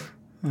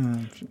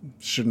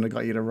 Shouldn't have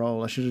got you to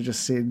roll. I should have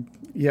just said,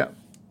 "Yeah,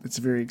 it's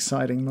a very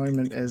exciting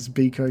moment" as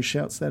Biko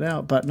shouts that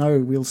out. But no,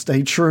 we'll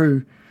stay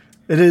true.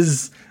 It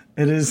is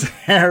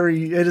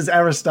Harry. It is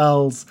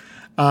Aristal's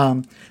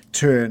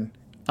turn,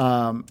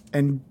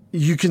 and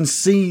you can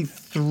see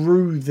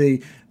through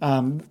the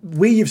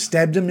where you've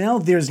stabbed him. Now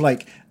there's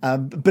like a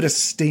bit of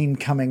steam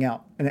coming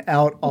out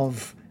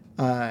of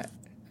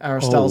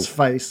Aristal's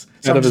face.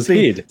 Out of his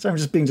head. So I'm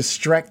just being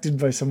distracted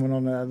by someone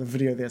on the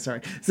video there.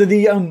 Sorry. So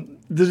the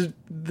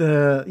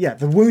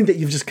wound that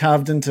you've just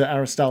carved into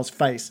Aristal's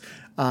face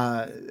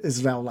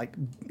is now like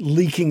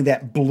leaking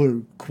that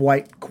blue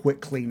quite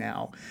quickly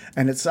now,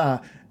 and it's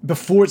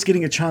before it's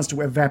getting a chance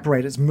to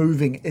evaporate, it's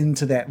moving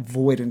into that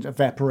void and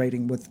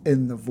evaporating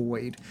within the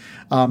void.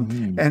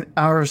 And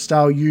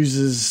Aristal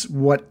uses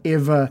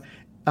whatever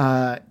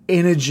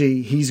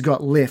energy he's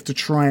got left to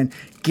try and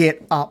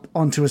get up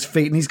onto his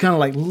feet, and he's kind of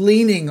like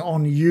leaning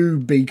on you,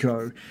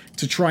 Biko,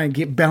 to try and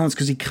get balance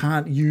because he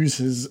can't use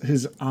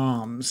his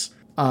arms.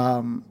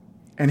 And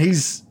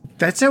he's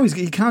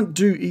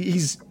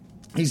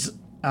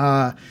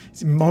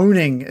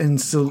moaning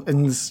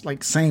and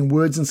like saying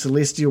words in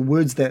celestial,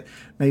 words that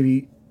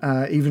maybe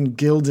even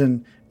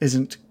Gildan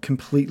isn't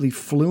completely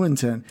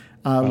fluent in.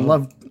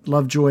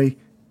 Lovejoy,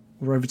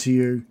 we're over to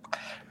you.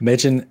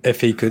 Imagine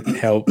if he could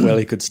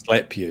he could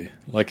slap you,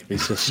 like if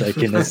he's just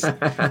shaking his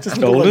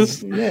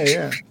shoulders.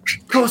 Yeah.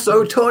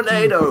 Corso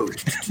tornado.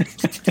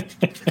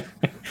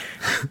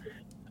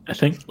 I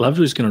think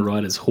Lovejoy's going to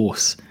ride his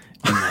horse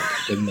and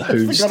bring the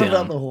hooves down.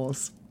 About the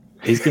horse.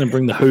 He's going to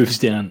bring the hooves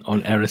down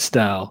on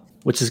Aristal,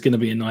 which is going to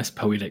be a nice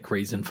poetic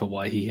reason for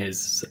why he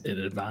has an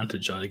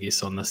advantage, I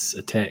guess, on this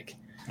attack.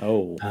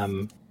 Oh.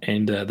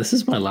 And this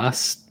is my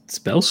last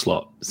spell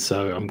slot,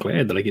 so I'm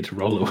glad that I get to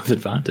roll it with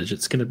advantage.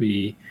 It's going to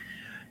be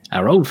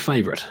our old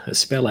favourite, a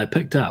spell I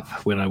picked up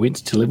when I went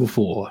to level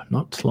 4,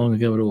 not long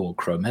ago at all,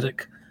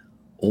 Chromatic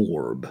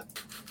Orb.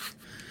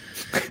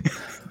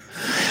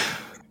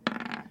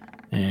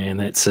 And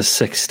that's a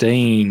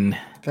 16.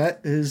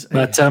 That is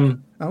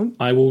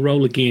I will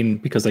roll again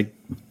because I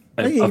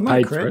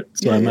paid for it,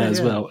 so I may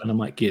as well, and I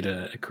might get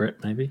a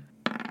crit maybe.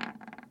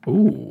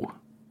 Ooh,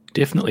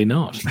 definitely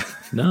not.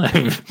 No.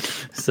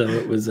 So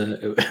it was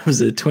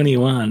a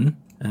 21,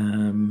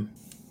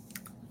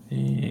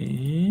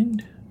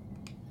 and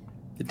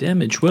the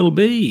damage will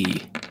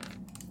be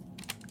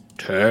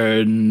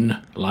 10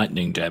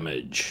 lightning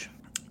damage.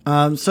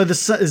 So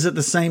is it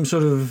the same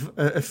sort of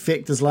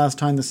effect as last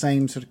time? The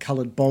same sort of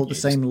coloured bolt, the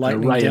same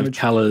lightning array damage?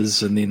 Of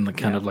colours, and then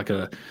kind of like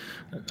a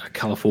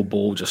colourful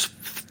ball just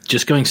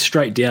going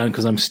straight down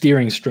because I'm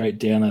steering straight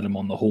down at him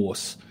on the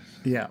horse.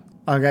 Yeah.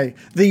 Okay.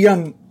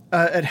 The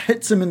it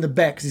hits him in the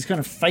back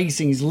because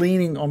he's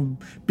leaning on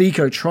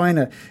Biko, trying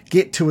to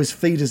get to his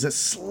feet as it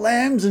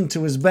slams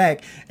into his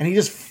back, and he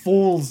just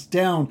falls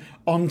down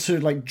onto,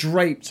 like,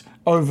 draped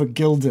over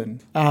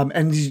Gildan.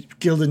 And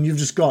Gildan, you've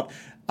just got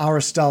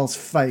Aristal's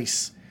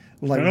face,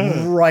 like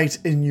right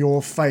in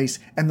your face,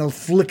 and the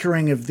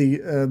flickering of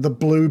the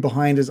blue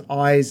behind his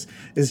eyes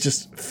is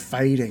just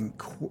fading,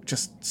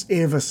 just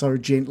ever so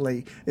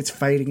gently. It's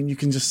fading, and you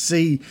can just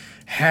see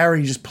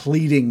Harry just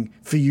pleading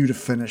for you to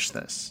finish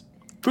this.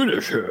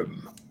 Finish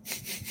him.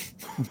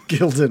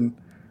 Gildan,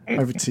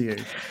 over to you.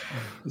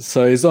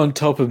 So he's on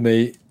top of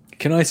me.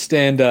 Can I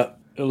stand up,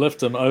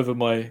 lift him over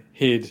my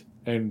head,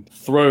 and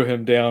throw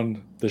him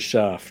down the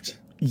shaft?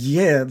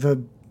 Yeah,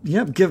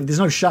 there's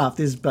no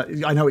shaft, but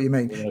I know what you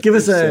mean. Yeah, give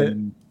us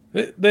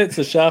that's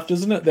a shaft,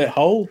 isn't it? That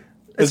hole?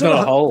 It's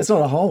not a hole. It's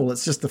not a hole.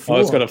 It's just the floor.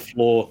 Oh, it's got a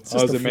floor.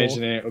 I was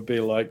imagining it would be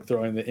like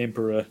throwing the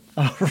Emperor.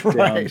 Oh,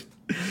 right.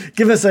 Down.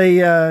 Give us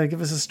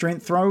a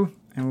strength throw,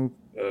 and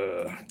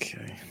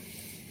okay.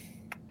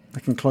 I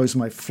can close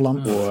my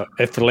flump. Or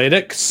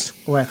athletics.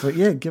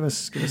 Yeah, give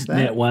us that.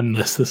 Nat 1.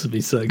 This would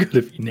be so good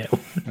if you nat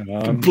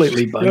 1.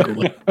 Completely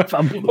bungled it.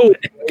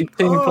 18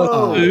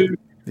 plus 2.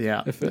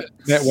 Yeah.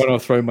 That one, I'll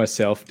throw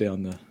myself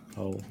down the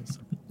hole.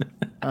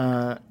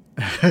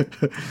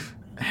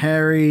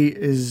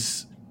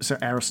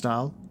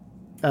 Aristal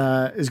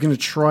is going to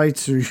try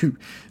to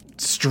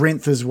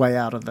strength his way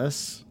out of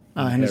this.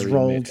 And he's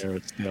rolled.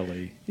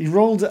 He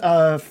rolled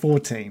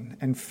 14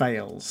 and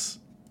fails.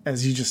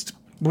 As you just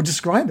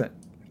describe it.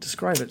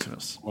 Describe it to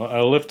us. Well,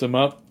 I lift him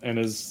up, and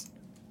his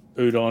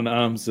Udon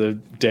arms are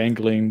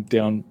dangling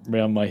down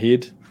around my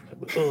head,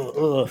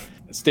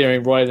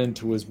 staring right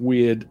into his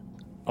weird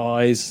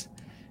eyes.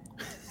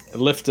 I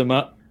lift him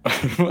up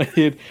over my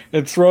head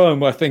and throw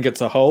him. I think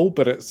it's a hole,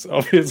 but it's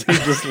obviously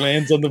just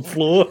lands on the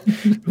floor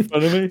in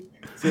front of me.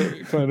 So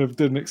I kind of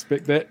didn't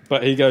expect that.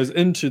 But he goes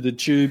into the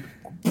tube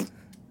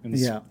and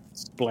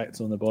splats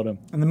on the bottom.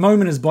 And the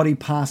moment his body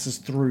passes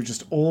through,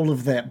 just all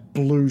of that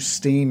blue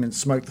steam and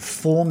smoke, the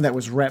form that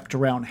was wrapped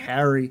around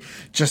Harry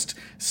just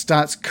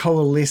starts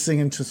coalescing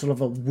into sort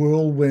of a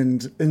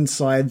whirlwind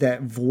inside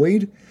that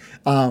void.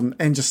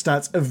 And just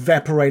starts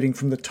evaporating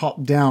from the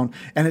top down,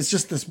 and it's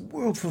just this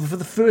world. For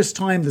the first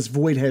time, this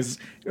void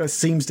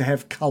seems to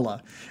have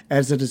color,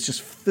 as it is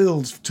just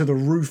filled to the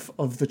roof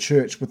of the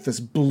church with this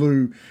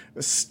blue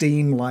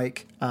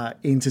steam-like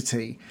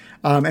entity.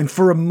 And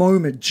for a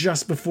moment,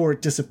 just before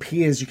it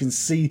disappears, you can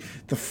see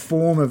the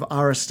form of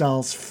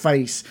Aristal's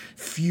face,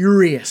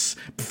 furious,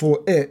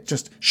 before it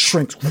just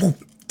shrinks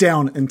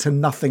down into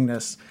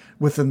nothingness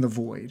within the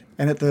void.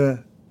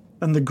 And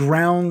on the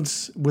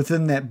ground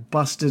within that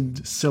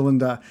busted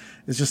cylinder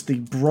is just the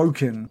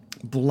broken,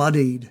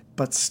 bloodied,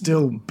 but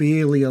still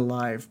barely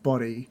alive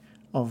body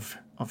of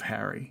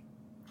Harry.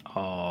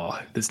 Oh,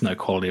 there's no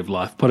quality of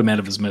life. Put him out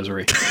of his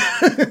misery.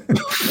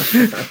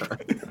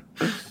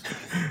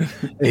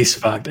 He's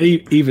fucked.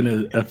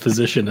 Even a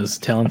physician as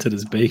talented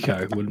as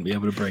Biko wouldn't be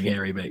able to bring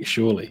Harry back,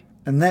 surely.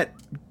 And that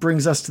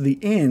brings us to the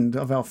end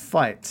of our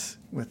fight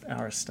with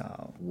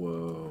Aristal.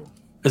 Whoa.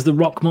 Is the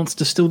rock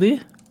monster still there?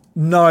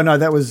 No,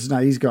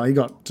 he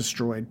got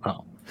destroyed.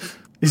 Oh.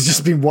 He's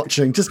just been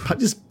watching, just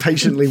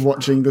patiently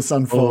watching this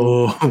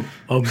unfold. Oh,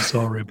 I'm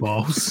sorry,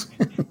 boss.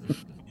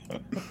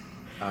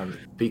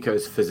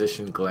 Biko's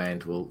physician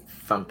gland will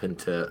thump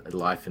into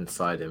life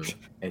inside him,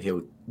 and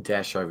he'll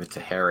dash over to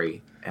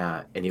Harry,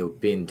 and he'll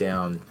bend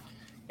down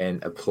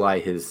and apply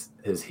his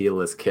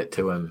healer's kit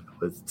to him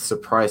with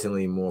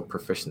surprisingly more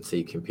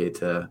proficiency compared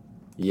to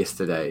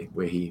yesterday,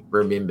 where he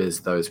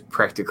remembers those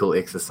practical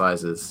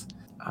exercises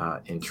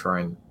and try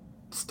and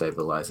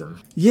stabilize him.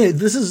 Yeah,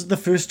 this is the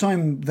first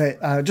time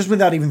that, just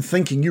without even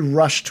thinking, you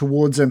rush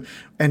towards him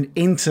and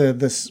enter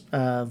this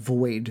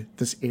void,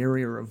 this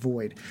area of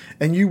void.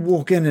 And you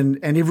walk in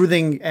and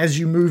everything, as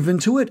you move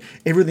into it,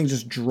 everything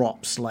just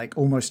drops like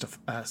almost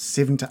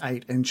 7 to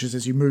 8 inches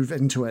as you move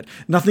into it.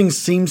 Nothing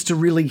seems to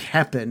really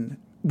happen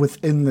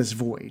within this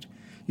void.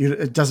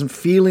 It doesn't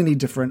feel any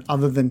different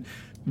other than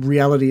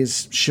reality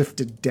is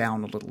shifted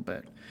down a little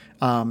bit.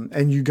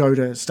 And you go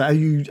to start.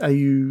 Are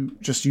you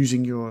just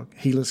using your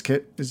healer's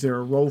kit? Is there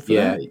a role for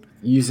that? Yeah,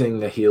 using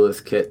the healer's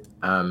kit,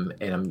 and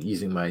I'm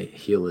using my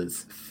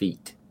healer's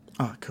feet.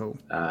 Oh, cool.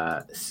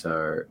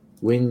 So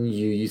when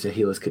you use a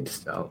healer's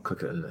kit, I'll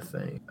click it in the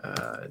thing.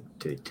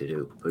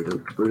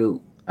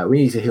 When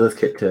you use a healer's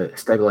kit to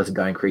stabilize a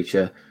dying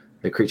creature,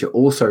 the creature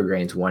also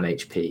gains 1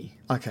 HP.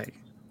 Okay.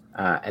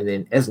 And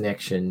then as an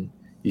action,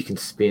 you can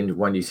spend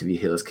 1 use of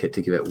your healer's kit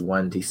to give it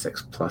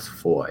 1d6 plus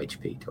 4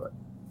 HP to it.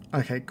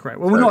 Okay, great.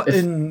 Well, we're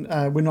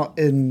not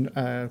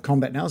in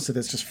combat now, so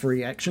that's just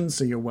free action.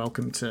 So you're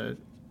welcome to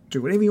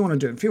do whatever you want to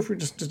do, and feel free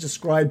just to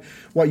describe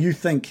what you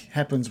think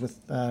happens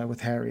with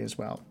Harry as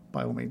well,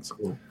 by all means.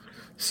 Cool.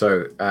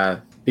 So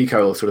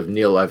Biko will sort of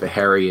kneel over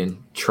Harry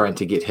and trying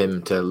to get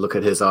him to look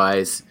at his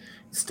eyes,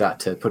 start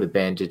to put a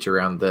bandage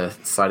around the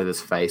side of his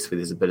face where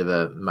there's a bit of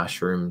a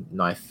mushroom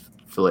knife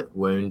fillet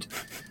wound,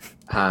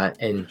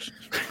 and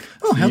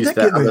use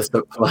the other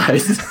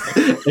supplies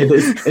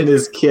in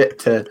his kit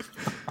to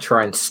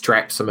try and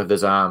strap some of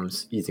his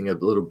arms using a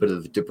little bit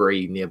of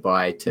debris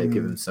nearby to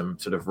give him some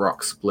sort of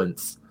rock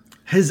splints.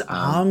 His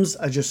arms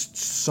are just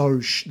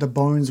so... the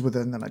bones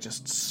within them are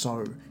just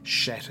so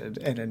shattered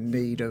and in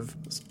need of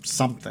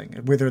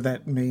something. Whether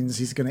that means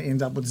he's going to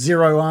end up with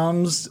 0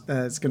 arms,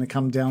 it's going to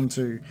come down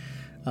to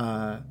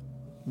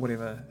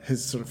whatever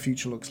his sort of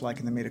future looks like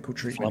in the medical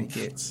treatment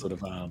he gets. Sort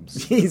of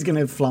arms. He's going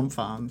to have flump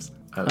arms.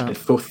 And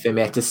for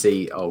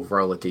thematicity, I'll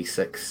roll a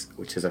d6,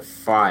 which is a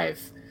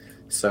 5.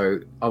 So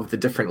of the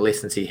different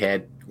lessons he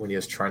had when he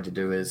was trying to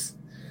do his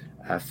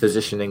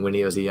physicianing when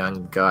he was a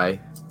young guy,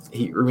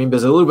 he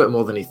remembers a little bit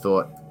more than he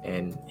thought,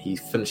 and he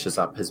finishes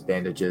up his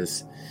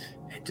bandages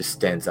and just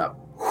stands up.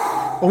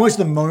 Almost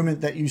the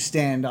moment that you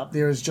stand up,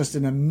 there is just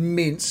an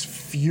immense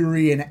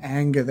fury and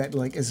anger that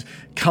like is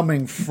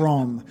coming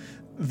from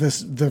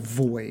the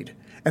void.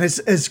 And it's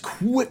as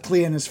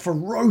quickly and as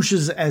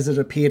ferocious as it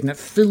appeared, and it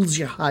fills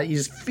your heart. You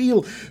just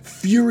feel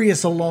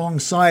furious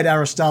alongside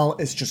Aristal.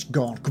 It's just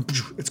gone.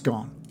 It's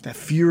gone. That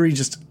fury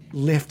just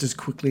left as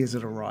quickly as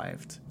it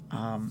arrived.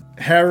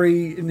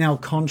 Harry, now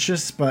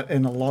conscious but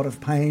in a lot of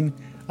pain,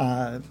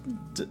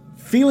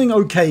 feeling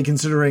okay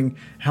considering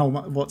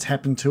what's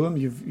happened to him.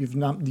 You've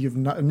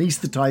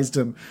anesthetized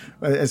him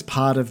as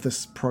part of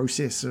this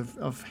process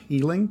of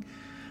healing,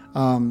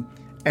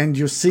 and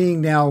you're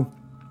seeing now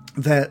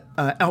that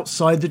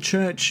outside the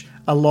church,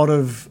 a lot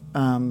of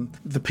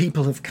the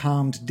people have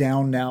calmed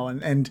down now,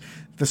 and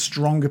the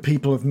stronger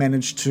people have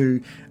managed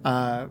to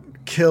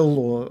kill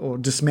or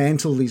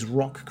dismantle these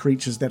rock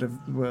creatures that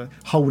were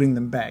holding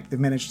them back. They've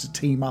managed to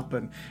team up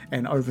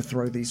and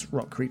overthrow these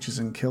rock creatures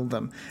and kill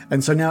them.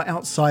 And so now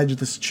outside of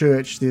this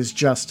church, there's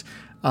just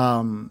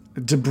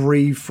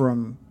debris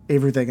from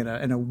everything,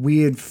 and a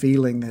weird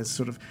feeling has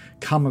sort of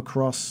come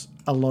across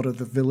a lot of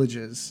the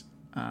villagers.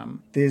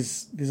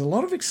 There's a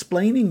lot of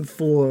explaining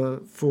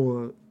for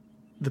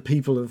the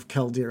people of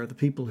Kalderra, the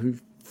people who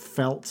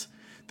felt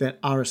that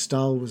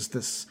Aristal was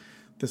this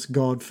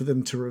god for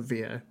them to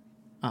revere.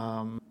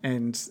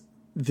 And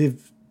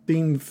they've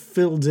been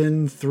filled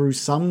in through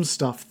some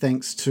stuff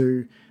thanks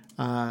to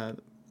our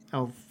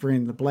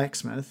friend the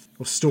blacksmith,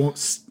 or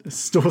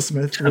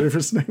storesmith, whatever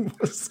his name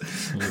was.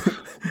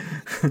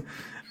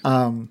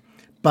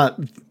 But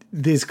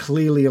there's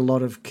clearly a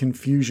lot of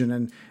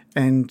confusion,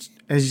 and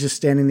as you're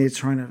standing there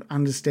trying to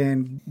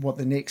understand what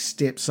the next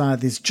steps are,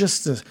 there's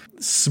just a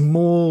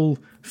small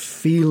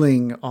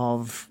feeling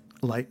of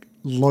like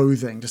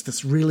loathing, just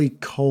this really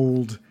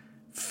cold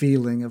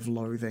feeling of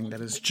loathing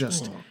that is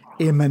just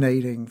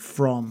emanating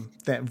from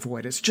that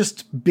void. It's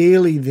just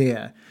barely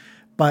there,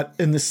 but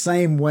in the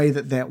same way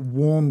that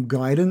warm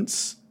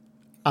guidance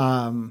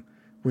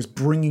was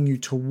bringing you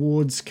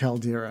towards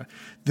Kalderra,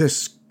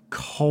 this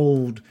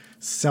cold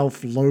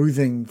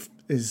self-loathing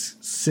is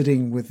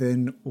sitting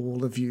within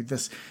all of you.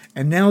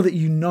 And now that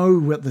you know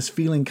what this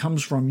feeling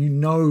comes from, you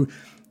know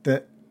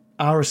that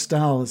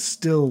Aristal is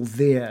still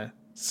there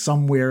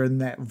somewhere in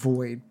that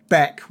void,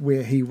 back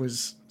where he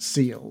was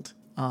sealed.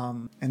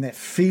 And that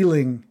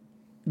feeling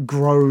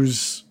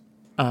grows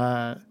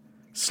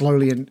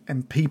slowly,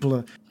 and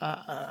people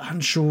are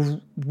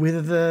unsure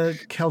whether the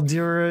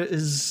Kalderra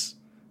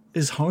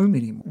is home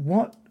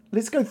anymore.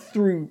 Let's go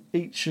through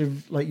each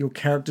of like your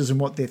characters and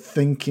what they're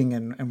thinking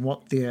and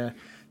what their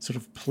sort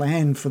of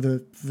plan for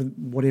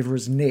whatever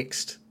is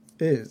next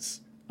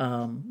is.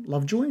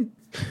 Lovejoy?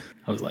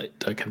 I was like,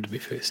 don't come to me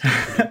first.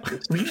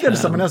 We can go to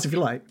someone else if you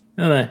like.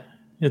 No,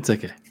 it's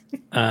okay.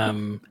 I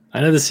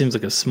know this seems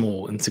like a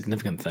small,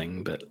 insignificant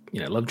thing, but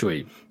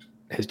Lovejoy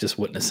has just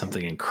witnessed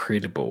something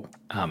incredible.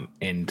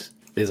 And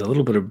there's a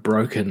little bit of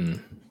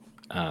broken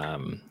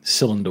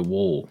cylinder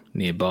wall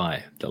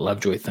nearby that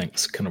Lovejoy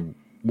thinks kind of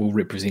will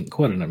represent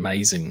quite an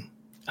amazing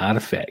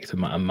artifact,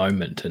 a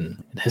moment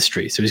in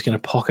history. So he's going to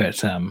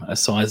pocket a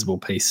sizable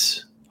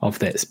piece of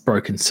that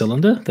broken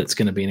cylinder that's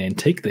going to be an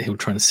antique that he'll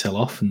try and sell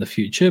off in the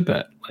future.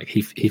 But like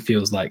he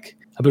feels like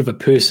a bit of a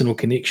personal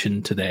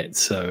connection to that.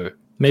 So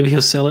maybe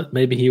he'll sell it,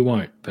 maybe he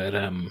won't. But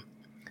it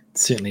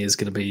certainly is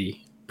going to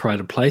be pride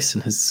of place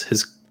in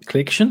his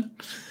collection.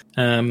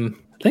 I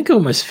think I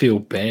almost feel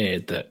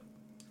bad that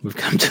we've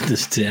come to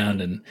this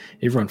town and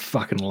everyone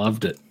fucking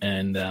loved it.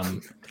 And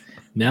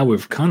now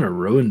we've kind of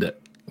ruined it.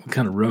 We've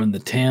kind of ruined the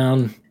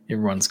town.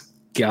 Everyone's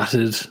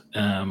gutted.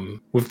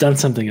 We've done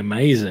something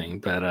amazing,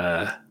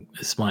 but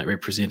this might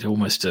represent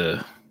almost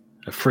a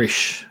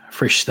fresh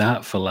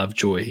start for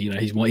Lovejoy.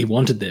 He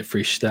wanted that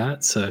fresh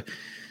start, so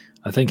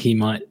I think he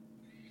might,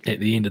 at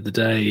the end of the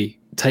day,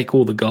 take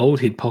all the gold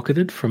he'd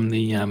pocketed from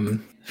the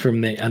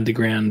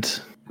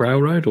underground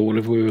railroad or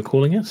whatever we were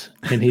calling it,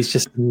 and he's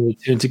just going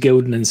to turn to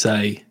Gildan and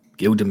say,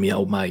 "Gildan, me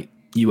old mate,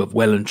 you have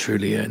well and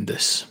truly earned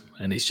this."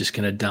 And he's just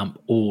going to dump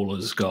all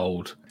his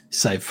gold,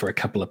 save for a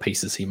couple of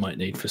pieces he might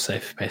need for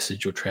safe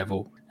passage or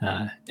travel,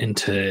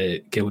 into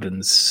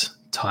Gildan's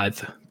tithe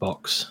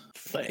box.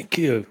 Thank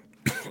you,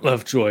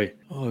 Lovejoy.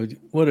 Oh,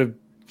 what a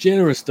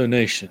generous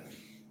donation.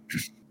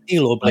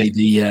 May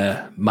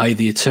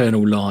the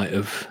eternal light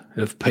of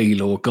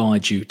Pelor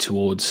guide you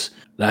towards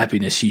the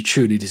happiness you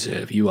truly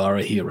deserve. You are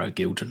a hero,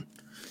 Gildan.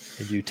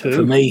 And you too.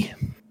 For me,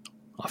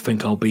 I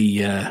think I'll be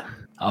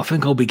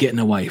getting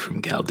away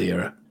from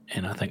Kalderra.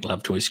 And I think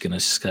Lovejoy's going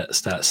to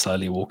start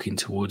slowly walking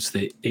towards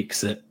the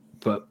exit,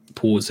 but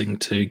pausing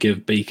to give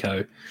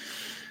Biko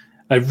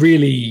a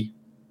really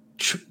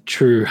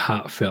true,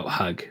 heartfelt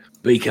hug.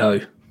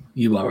 Biko,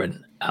 you are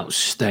an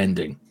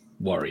outstanding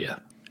warrior.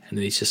 And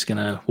then he's just going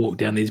to walk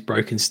down these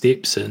broken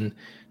steps and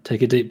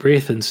take a deep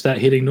breath and start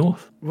heading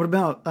north. What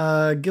about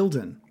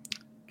Gildan?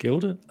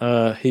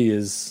 Gildan? He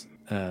is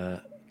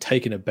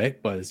taken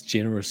aback by this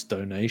generous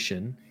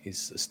donation.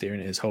 He's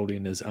staring at his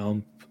holding his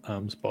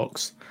arms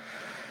box.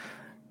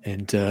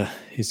 And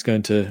he's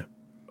going to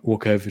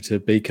walk over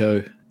to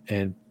Biko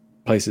and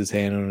place his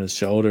hand on his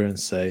shoulder and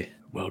say,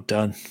 "Well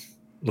done.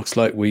 Looks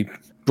like we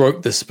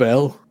broke the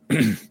spell."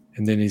 And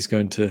then he's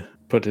going to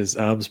put his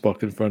arms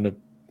box in front of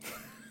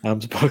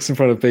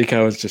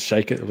Biko and just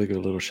shake it. It'll give it a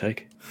little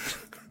shake.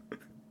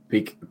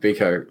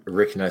 Biko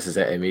recognizes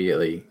that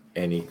immediately,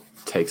 and he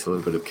takes a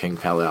little bit of King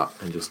Pal out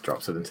and just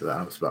drops it into the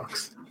arms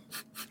box.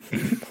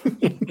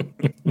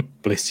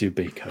 Bless you,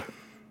 Biko.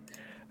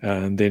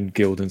 And then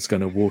Gildan's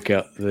going to walk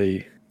out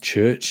the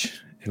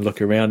church and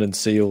look around and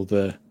see all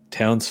the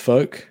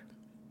townsfolk.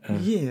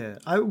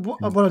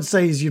 What I'd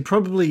say is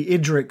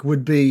Edric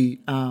would be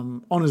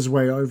on his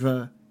way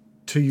over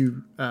to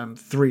you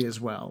three as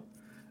well.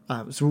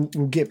 So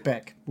we'll get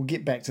back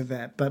to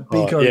that. But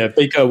Biko,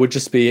 Biko would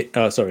just be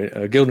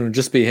Gildan would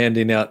just be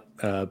handing out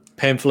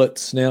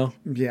pamphlets now.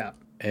 Yeah,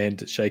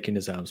 and shaking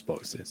his arms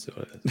box. That's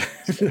what it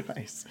is.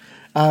 Nice.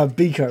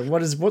 Biko,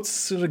 what's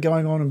sort of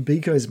going on in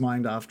Biko's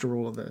mind after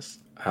all of this?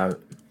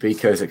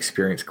 Biko's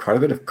experienced quite a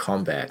bit of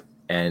combat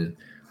and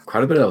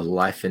quite a bit of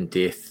life and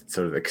death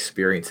sort of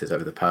experiences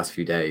over the past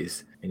few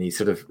days. And he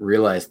sort of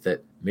realized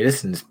that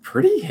medicine's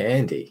pretty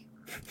handy.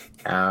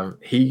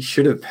 He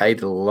should have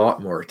paid a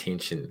lot more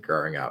attention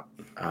growing up.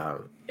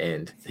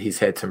 And he's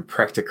had some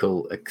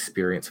practical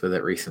experience with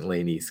it recently,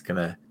 and he's going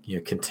to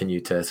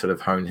continue to sort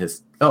of hone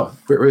his... Oh,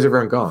 where's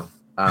everyone gone?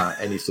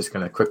 And he's just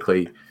going to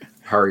quickly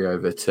hurry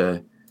over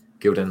to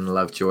Gildan and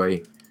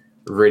Lovejoy,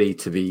 ready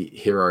to be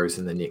heroes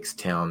in the next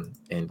town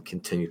and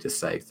continue to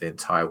save the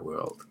entire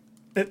world.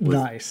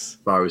 Nice.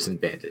 Bows and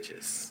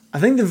bandages. I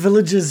think the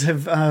villagers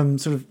have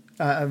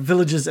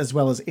villagers as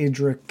well as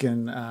Edric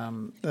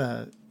and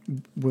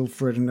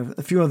Wilfred and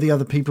a few of the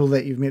other people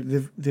that you've met.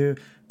 They're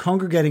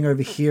congregating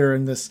over here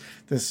in this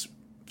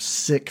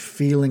sick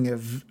feeling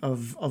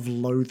of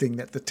loathing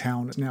that the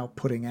town is now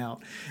putting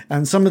out.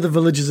 And some of the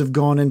villagers have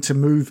gone in to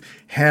move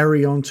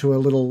Harry onto a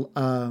little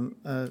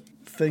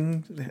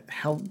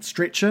little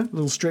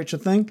stretcher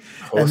thing,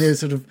 and they're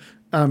sort of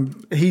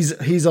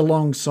he's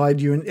alongside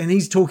you, and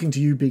he's talking to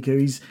you,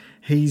 Biko.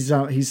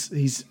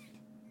 He's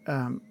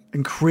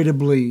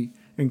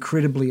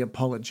incredibly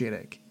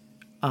apologetic,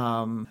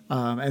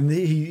 and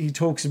he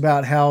talks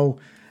about how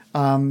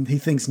he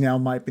thinks now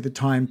might be the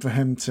time for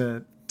him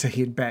to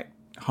head back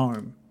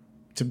home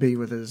to be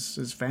with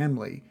his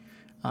family.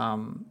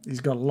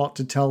 He's got a lot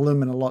to tell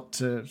them and a lot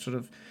to sort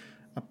of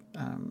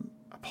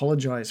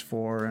apologize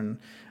for, and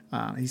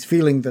he's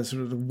feeling the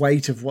sort of the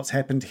weight of what's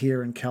happened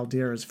here in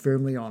Kalderra is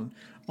firmly on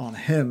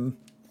him,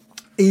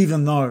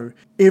 even though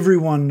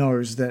everyone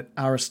knows that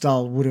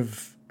Aristal would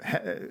have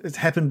it's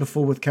happened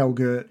before with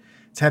Kalgert.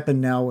 It's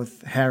happened now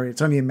with Harry.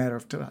 It's only a matter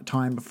of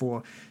time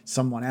before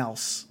someone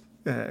else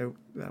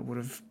would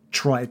have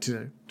tried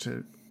to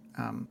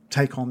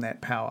take on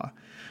that power.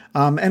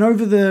 And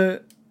over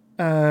the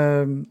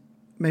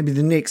maybe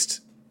the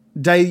next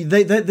day,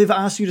 they've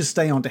asked you to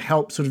stay on to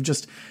help sort of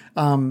just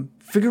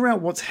figure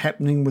out what's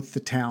happening with the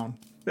town.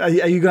 Are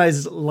you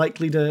guys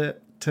likely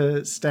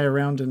to stay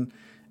around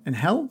and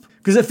help?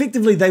 Because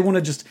effectively they want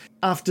to just,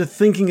 after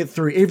thinking it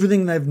through,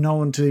 everything they've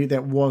known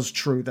that was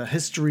true, the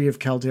history of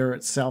Kalderra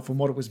itself and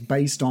what it was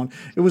based on,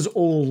 it was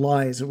all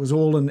lies. It was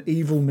all an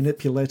evil,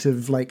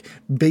 manipulative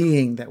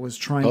being that was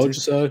trying Told to...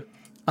 you so.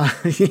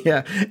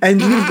 Yeah,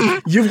 and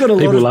you've got a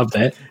lot of... People love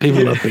that.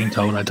 People love being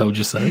told I told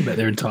you so about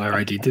their entire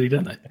identity,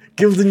 don't they?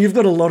 Gildan, you've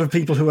got a lot of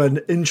people who are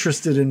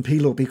interested in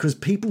Pelor because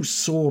people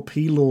saw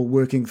Pelor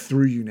working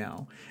through you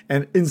now,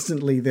 and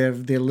instantly they're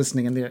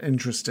listening and they're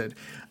interested,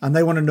 and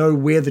they want to know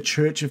where the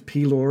Church of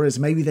Pelor is.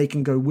 Maybe they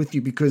can go with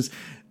you because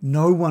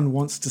no one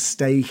wants to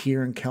stay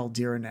here in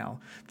Kalderra now.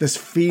 This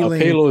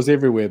feeling... Pelor's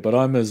everywhere, but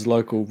I'm his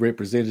local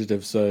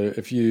representative, so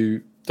if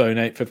you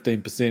donate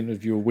 15%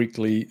 of your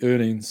weekly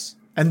earnings...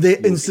 And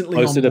they're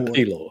instantly on board.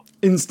 Pelor.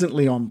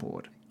 Instantly on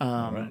board.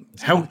 Right.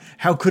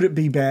 How could it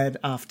be bad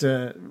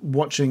after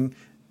watching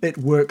it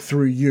work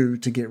through you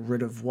to get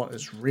rid of what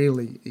is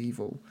really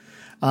evil?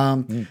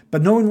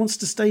 But no one wants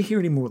to stay here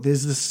anymore.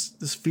 There's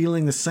this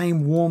feeling, the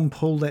same warm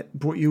pull that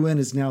brought you in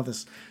is now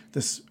this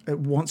it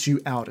wants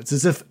you out. It's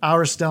as if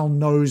Aristal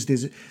knows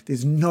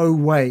there's no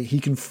way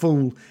he can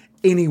fool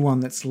anyone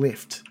that's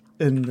left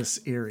in this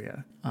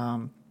area.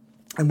 And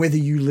whether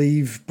you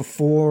leave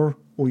before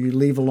or you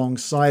leave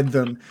alongside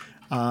them,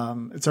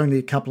 it's only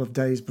a couple of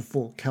days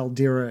before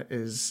Kalderra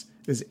is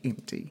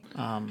empty.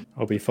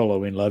 I'll be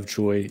following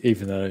Lovejoy,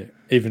 even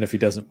if he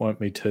doesn't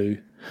want me to.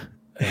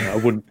 I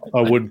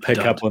wouldn't pick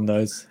up on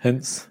those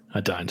hints.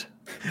 I don't.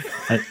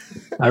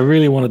 I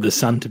really wanted the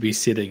sun to be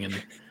setting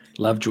and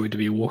Lovejoy to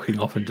be walking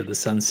off into the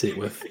sunset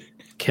with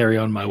 "Carry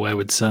On My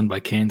Wayward Son" by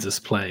Kansas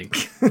playing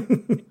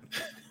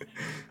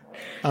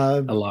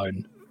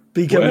alone.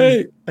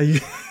 Biko,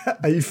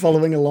 are you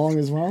following along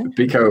as well?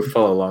 Biko will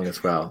follow along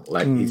as well.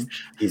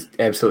 He's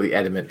absolutely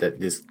adamant that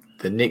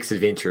the next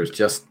adventure is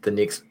just the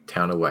next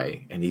town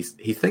away, and he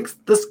thinks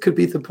this could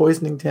be the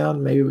poisoning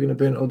town. Maybe we're going to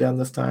burn it all down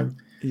this time.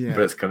 Yeah,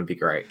 but it's going to be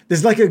great.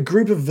 There's a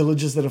group of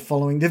villagers that are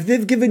following.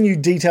 They've given you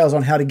details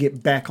on how to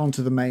get back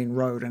onto the main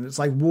road, and it's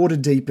like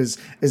Waterdeep is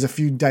a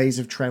few days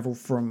of travel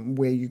from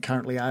where you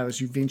currently are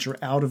as you venture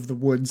out of the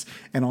woods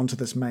and onto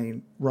this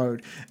main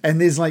road. And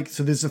there's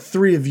the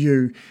three of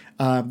you,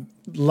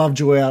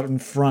 Lovejoy out in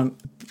front,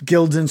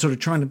 Gildan sort of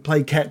trying to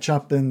play catch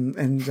up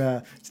and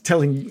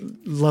telling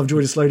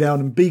Lovejoy to slow down,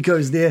 and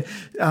Biko's there,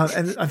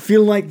 and I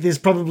feel like there's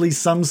probably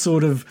some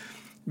sort of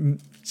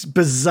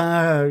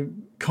bizarre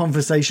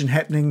conversation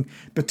happening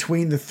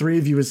between the three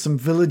of you as some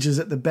villagers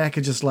at the back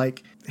are just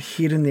head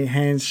in their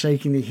hands,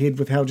 shaking their head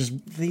with how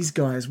just these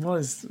guys,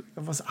 what's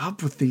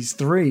up with these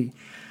three?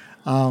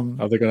 Are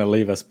they going to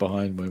leave us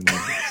behind when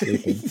we're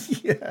sleeping?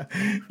 yeah.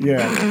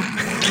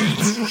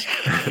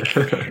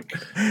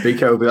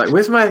 Biko will be like,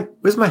 where's my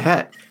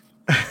hat?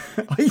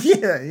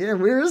 yeah.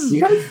 Where's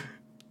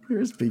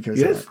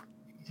Biko's hat?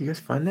 You guys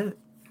find that?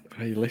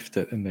 He left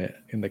it in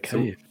the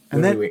cave.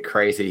 And then he went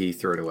crazy. He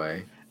threw it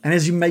away. And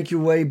as you make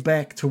your way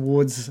back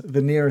towards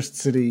the nearest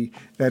city,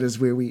 that is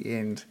where we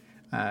end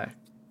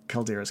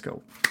Kalderra's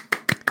goal.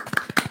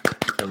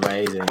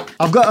 Amazing.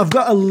 I've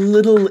got a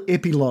little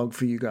epilogue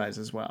for you guys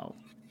as well.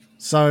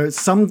 So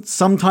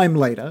sometime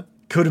later,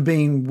 could have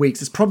been weeks.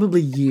 It's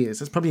probably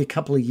years. It's probably a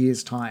couple of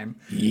years' time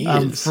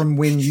from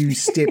when you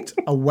stepped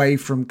away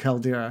from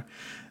Kalderra,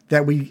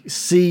 that we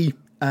see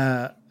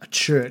a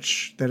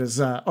church that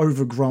is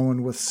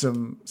overgrown with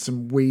some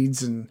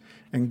weeds and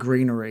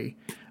greenery,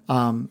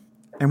 and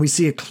we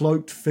see a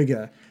cloaked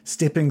figure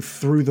stepping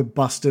through the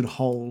busted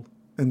hole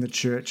in the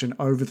church and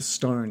over the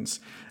stones,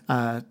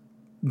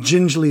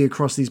 gingerly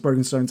across these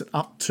broken stones and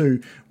up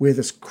to where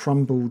this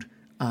crumbled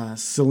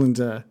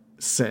cylinder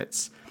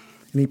sits.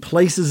 And he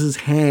places his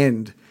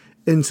hand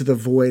into the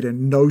void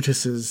and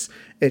notices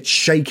it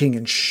shaking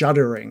and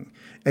shuddering,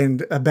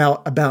 and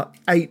about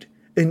 8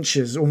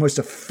 inches, almost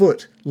a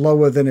foot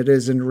lower than it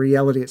is in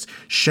reality, it's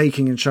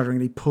shaking and shuddering.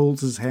 And he pulls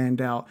his hand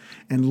out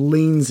and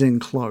leans in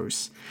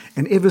close,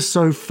 and ever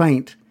so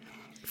faint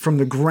from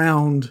the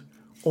ground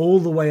all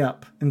the way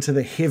up into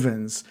the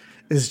heavens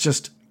is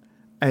just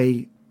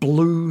a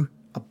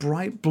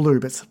bright blue,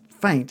 but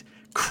faint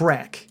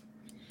crack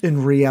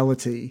in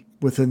reality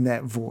within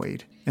that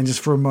void. And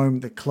just for a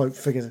moment, the cloaked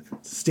figure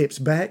steps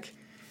back,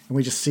 and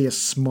we just see a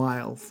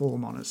smile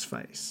form on his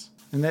face.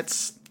 And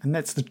that's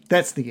the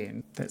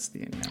end. That's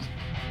the end now.